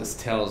bows. Its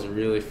tail is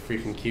really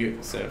freaking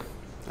cute, so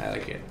I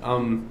like it.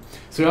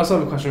 So we also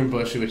have a question from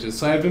Bushy, which is,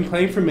 so I've been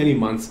playing for many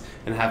months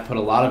and have put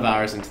a lot of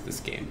hours into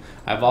this game.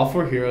 I have all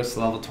 4 heroes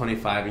to level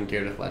 25 and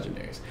geared with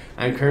legendaries.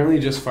 I'm currently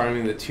just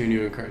farming the 2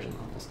 new incursion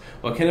levels.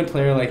 What can a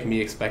player like me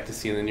expect to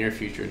see in the near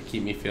future to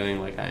keep me feeling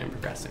like I am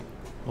progressing?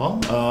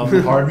 Well,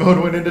 hard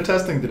mode went into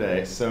testing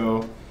today,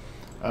 so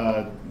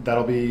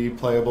that'll be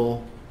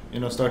playable,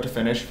 start to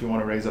finish if you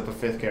want to raise up a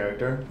 5th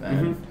character.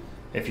 And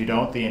if you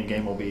don't, the end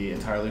game will be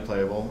entirely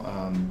playable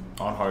on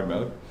hard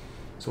mode.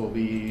 So we'll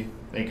be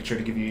making sure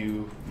to give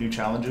you new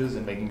challenges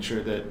and making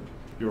sure that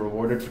you're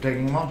rewarded for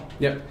taking them on.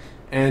 Yep.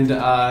 And,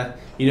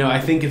 I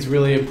think it's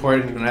really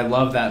important, and I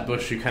love that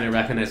Bush, you kind of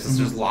recognize this.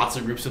 There's lots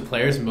of groups of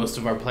players. Most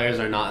of our players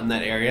are not in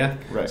that area.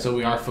 Right. So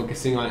we are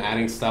focusing on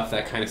adding stuff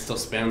that kind of still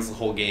spans the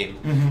whole game.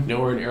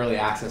 We're in early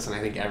access, and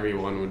I think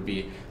everyone would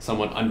be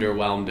somewhat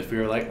underwhelmed if we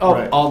were like,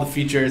 all the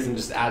features and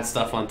just add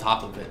stuff on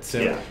top of it.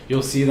 So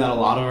you'll see that a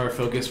lot of our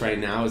focus right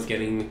now is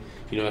getting,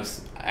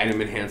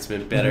 item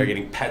enhancement better,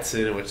 getting pets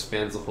in, which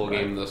spans the whole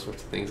game, and those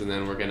sorts of things. And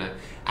then we're going to,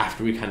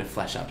 after we kind of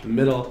flesh out the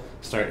middle,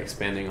 start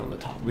expanding on the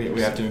top. We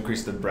have to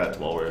increase the breadth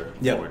while we're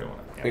doing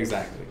it.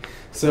 Exactly.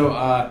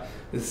 So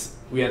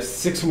we have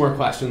 6 more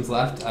questions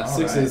left.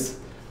 6 is,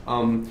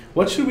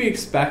 What should we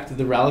expect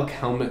the relic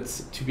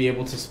helmets to be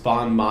able to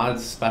spawn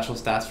mods, special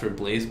stats for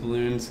blaze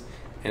balloons,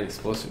 and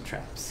explosive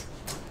traps?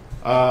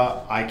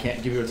 I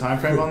can't give you a time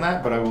frame on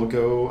that, but I will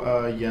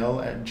go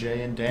yell at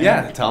Jay and Dan.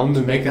 Yeah, tell them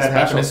to make a that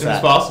happen special as soon as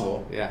stat.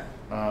 possible. Yeah.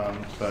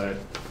 But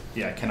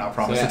yeah, I cannot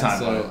promise a time.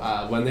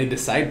 So when they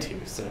decide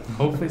to, so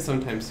hopefully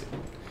sometime soon.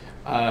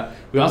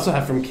 We also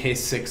have from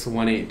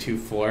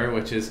K61824,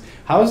 which is,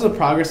 how is the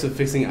progress of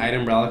fixing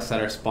item relics that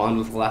are spawned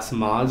with less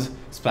mods,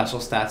 special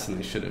stats than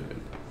they should have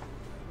been?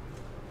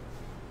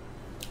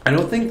 I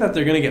don't think that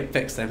they're going to get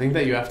fixed. I think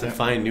that you have to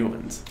find new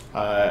ones.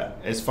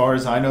 As far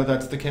as I know,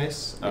 that's the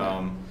case.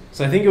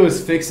 So I think it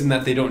was fixed in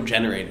that they don't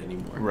generate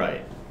anymore.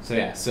 Right. So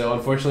yeah, so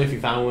unfortunately if you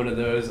found one of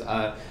those,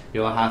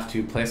 you'll have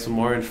to play some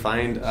more and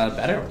find a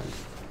better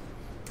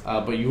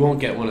one. But you won't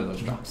get one of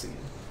those drops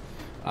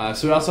again.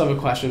 So we also have a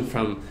question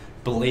from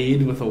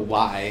Blade with a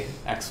Y,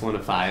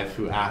 X15,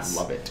 who asks,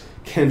 Love it.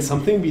 Can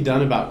something be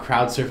done about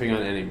crowd surfing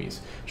on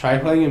enemies? Try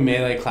playing a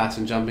melee class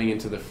and jumping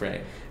into the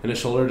fray. In a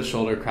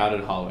shoulder-to-shoulder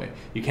crowded hallway.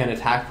 You can't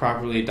attack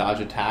properly, dodge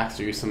attacks,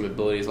 or use some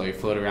abilities while you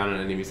float around on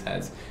enemies'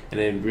 heads, and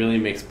it really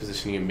makes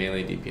positioning in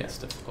melee DPS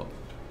difficult.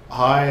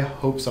 I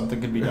hope something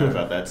can be done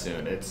about that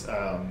soon. It's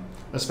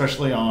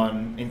especially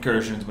on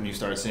incursions when you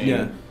start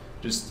seeing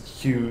just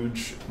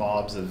huge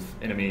mobs of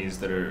enemies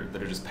that are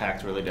just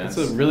packed really dense.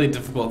 It's a really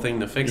difficult thing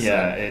to fix.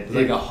 Yeah, it's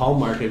like a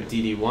hallmark of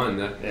DD1.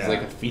 That is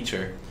like a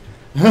feature.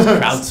 It's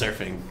crowd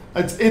surfing.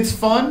 It's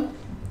fun.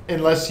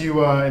 Unless you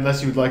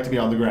would like to be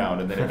on the ground,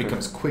 and then it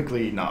becomes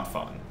quickly not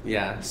fun.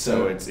 Yeah.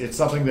 So it's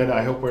something that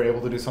I hope we're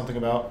able to do something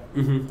about.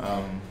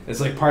 It's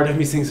like part of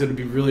me thinks it would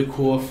be really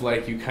cool if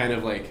like you kind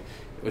of like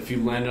if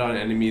you landed on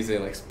enemies, they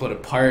like split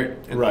apart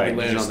and you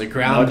landed on the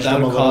ground.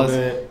 That would cause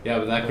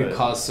but that could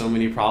cause so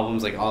many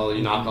problems. Like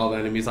you knock all the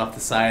enemies off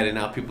the side, and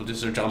now people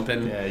just are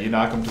jumping. Yeah, you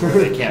knock them to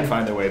where they can't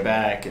find their way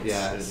back.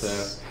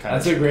 So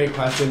that's a great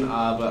question,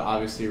 but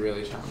obviously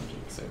really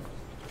challenging.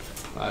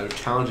 So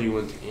challenging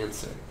one to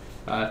answer.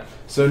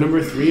 So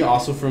number 3,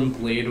 also from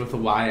Blade with a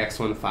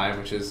YX15,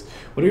 which is,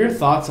 what are your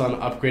thoughts on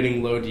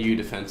upgrading low DU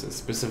defenses,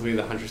 specifically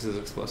the Huntress's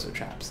explosive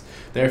traps?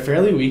 They are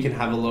fairly weak and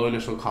have a low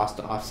initial cost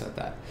to offset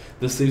that.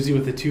 This leaves you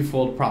with a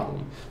twofold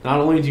problem. Not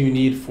only do you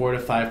need 4 to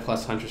 5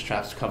 plus Huntress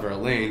traps to cover a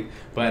lane,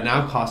 but it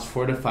now costs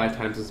 4 to 5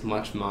 times as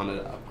much mana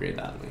to upgrade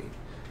that lane.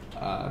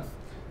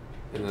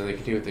 And then they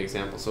continue with the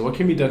example. So what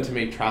can be done to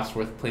make traps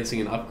worth placing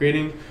and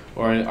upgrading,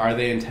 or are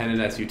they intended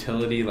as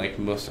utility like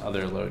most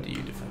other low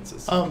DU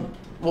defenses?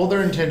 Well,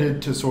 they're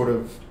intended to sort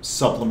of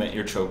supplement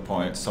your choke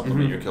points,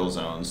 supplement your kill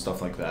zones,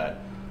 stuff like that.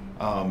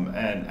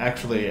 And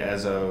actually,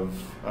 as of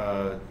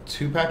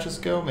 2 patches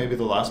ago, maybe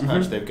the last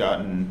patch, they've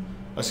gotten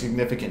a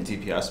significant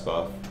DPS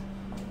buff.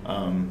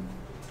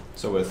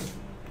 So with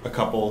a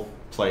couple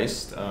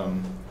placed, I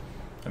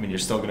mean, you're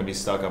still going to be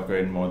stuck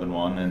upgrading more than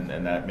one,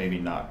 and that maybe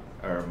not,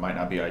 or might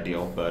not be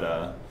ideal,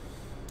 but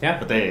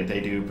but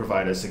they do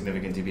provide a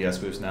significant DPS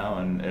boost now,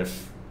 and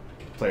if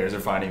players are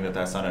finding that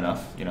that's not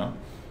enough,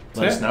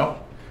 let us know.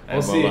 And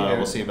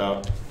we'll see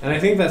about. And I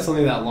think that's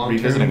something that long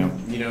revisiting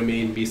term,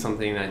 may be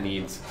something that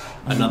needs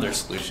another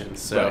solution.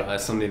 So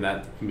something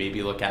that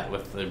maybe look at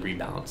with the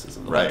rebalances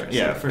of the Right.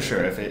 Yeah, for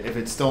sure. If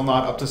it's still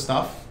not up to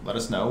snuff, let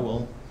us know.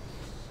 We'll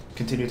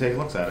continue taking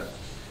looks at it.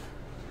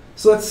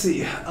 So let's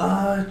see.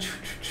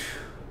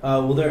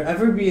 Will there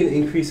ever be an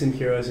increase in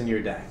heroes in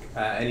your deck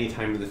any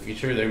time in the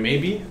future? There may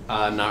be,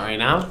 not right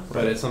now,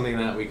 but it's something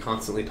that we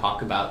constantly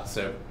talk about.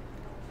 So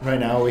right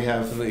now we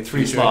have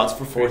 3 slots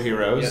for 4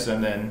 heroes,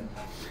 and then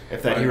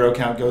if that hero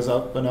count goes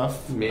up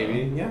enough,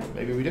 maybe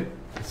maybe we do.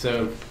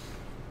 So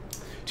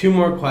 2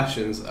 more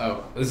questions.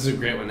 Oh, this is a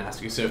great one to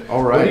ask you. So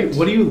all right,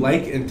 what do you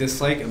like and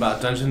dislike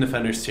about Dungeon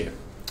Defenders 2?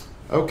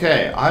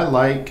 Okay, I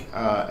like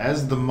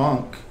as the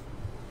monk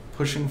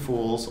pushing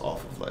fools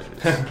off of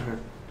ledges.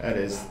 That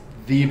is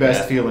the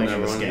best feeling in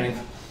this game.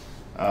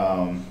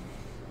 I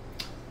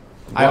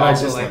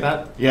also like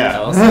that.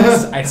 Yeah.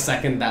 I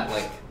second that.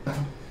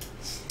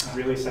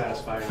 Really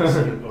satisfying to see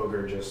an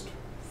ogre just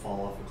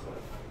fall off a cliff.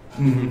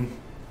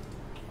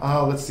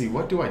 Let's see.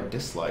 What do I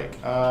dislike?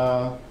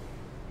 I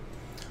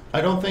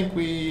don't think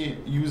we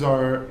use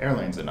our air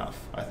lanes enough.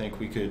 I think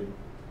we could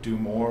do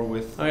more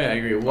with. Oh yeah, I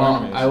agree. Well,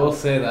 enemies. I will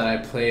say that I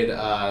played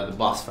the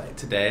boss fight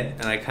today,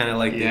 and I kind of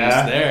like the use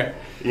there.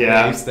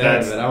 Yeah, but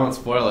I won't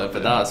spoil it.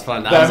 But that was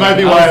fun. That might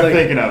be why I'm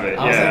thinking of it.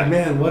 I was like,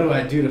 man, what do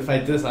I do to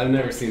fight this? I've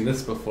never seen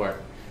this before.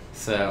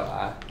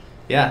 So,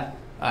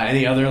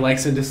 any other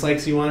likes and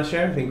dislikes you want to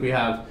share? I think we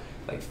have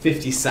like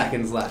 50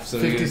 seconds left. So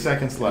 50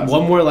 seconds left.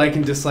 One more like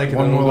and dislike, and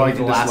then we'll go to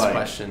the last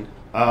question.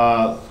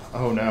 Oh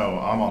no,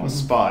 I'm on the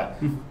spot.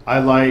 I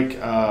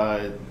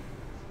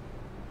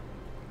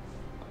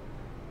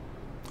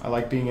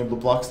like being able to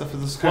block stuff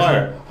as a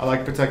squire. I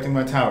like protecting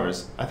my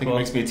towers. I think it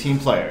makes me a team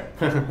player.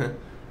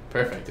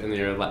 Perfect. And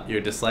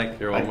your dislike?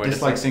 Your one more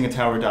dislike seeing a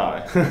tower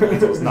die.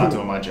 It's not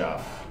doing my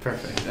job.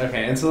 Perfect.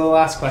 Okay, and so the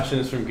last question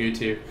is from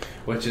Gutu,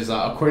 which is,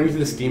 according to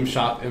the Steam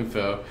Shop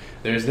info,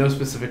 there is no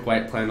specific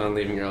wipe planned on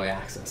leaving early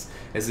access.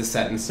 Is this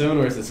set in stone,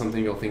 or is it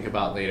something you'll think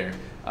about later?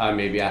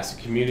 maybe ask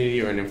the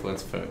community or an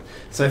influence vote.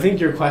 So I think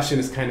your question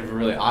is kind of a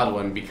really odd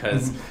one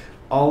because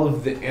all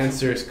of the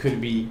answers could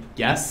be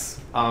yes.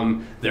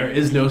 There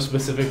is no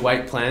specific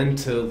white plan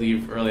to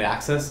leave early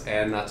access,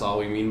 and that's all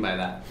we mean by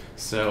that.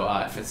 So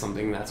if it's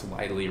something that's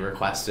widely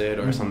requested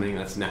or something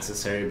that's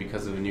necessary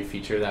because of a new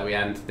feature that we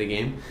add into the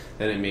game,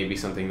 then it may be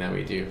something that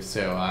we do.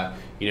 So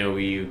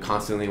we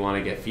constantly want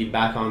to get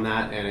feedback on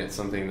that, and it's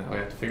something that we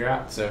have to figure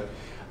out. So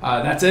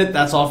that's it.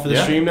 That's all for the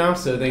stream now.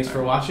 So thanks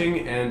for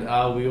watching,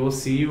 and we will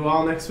see you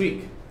all next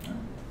week.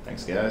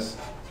 Thanks, guys.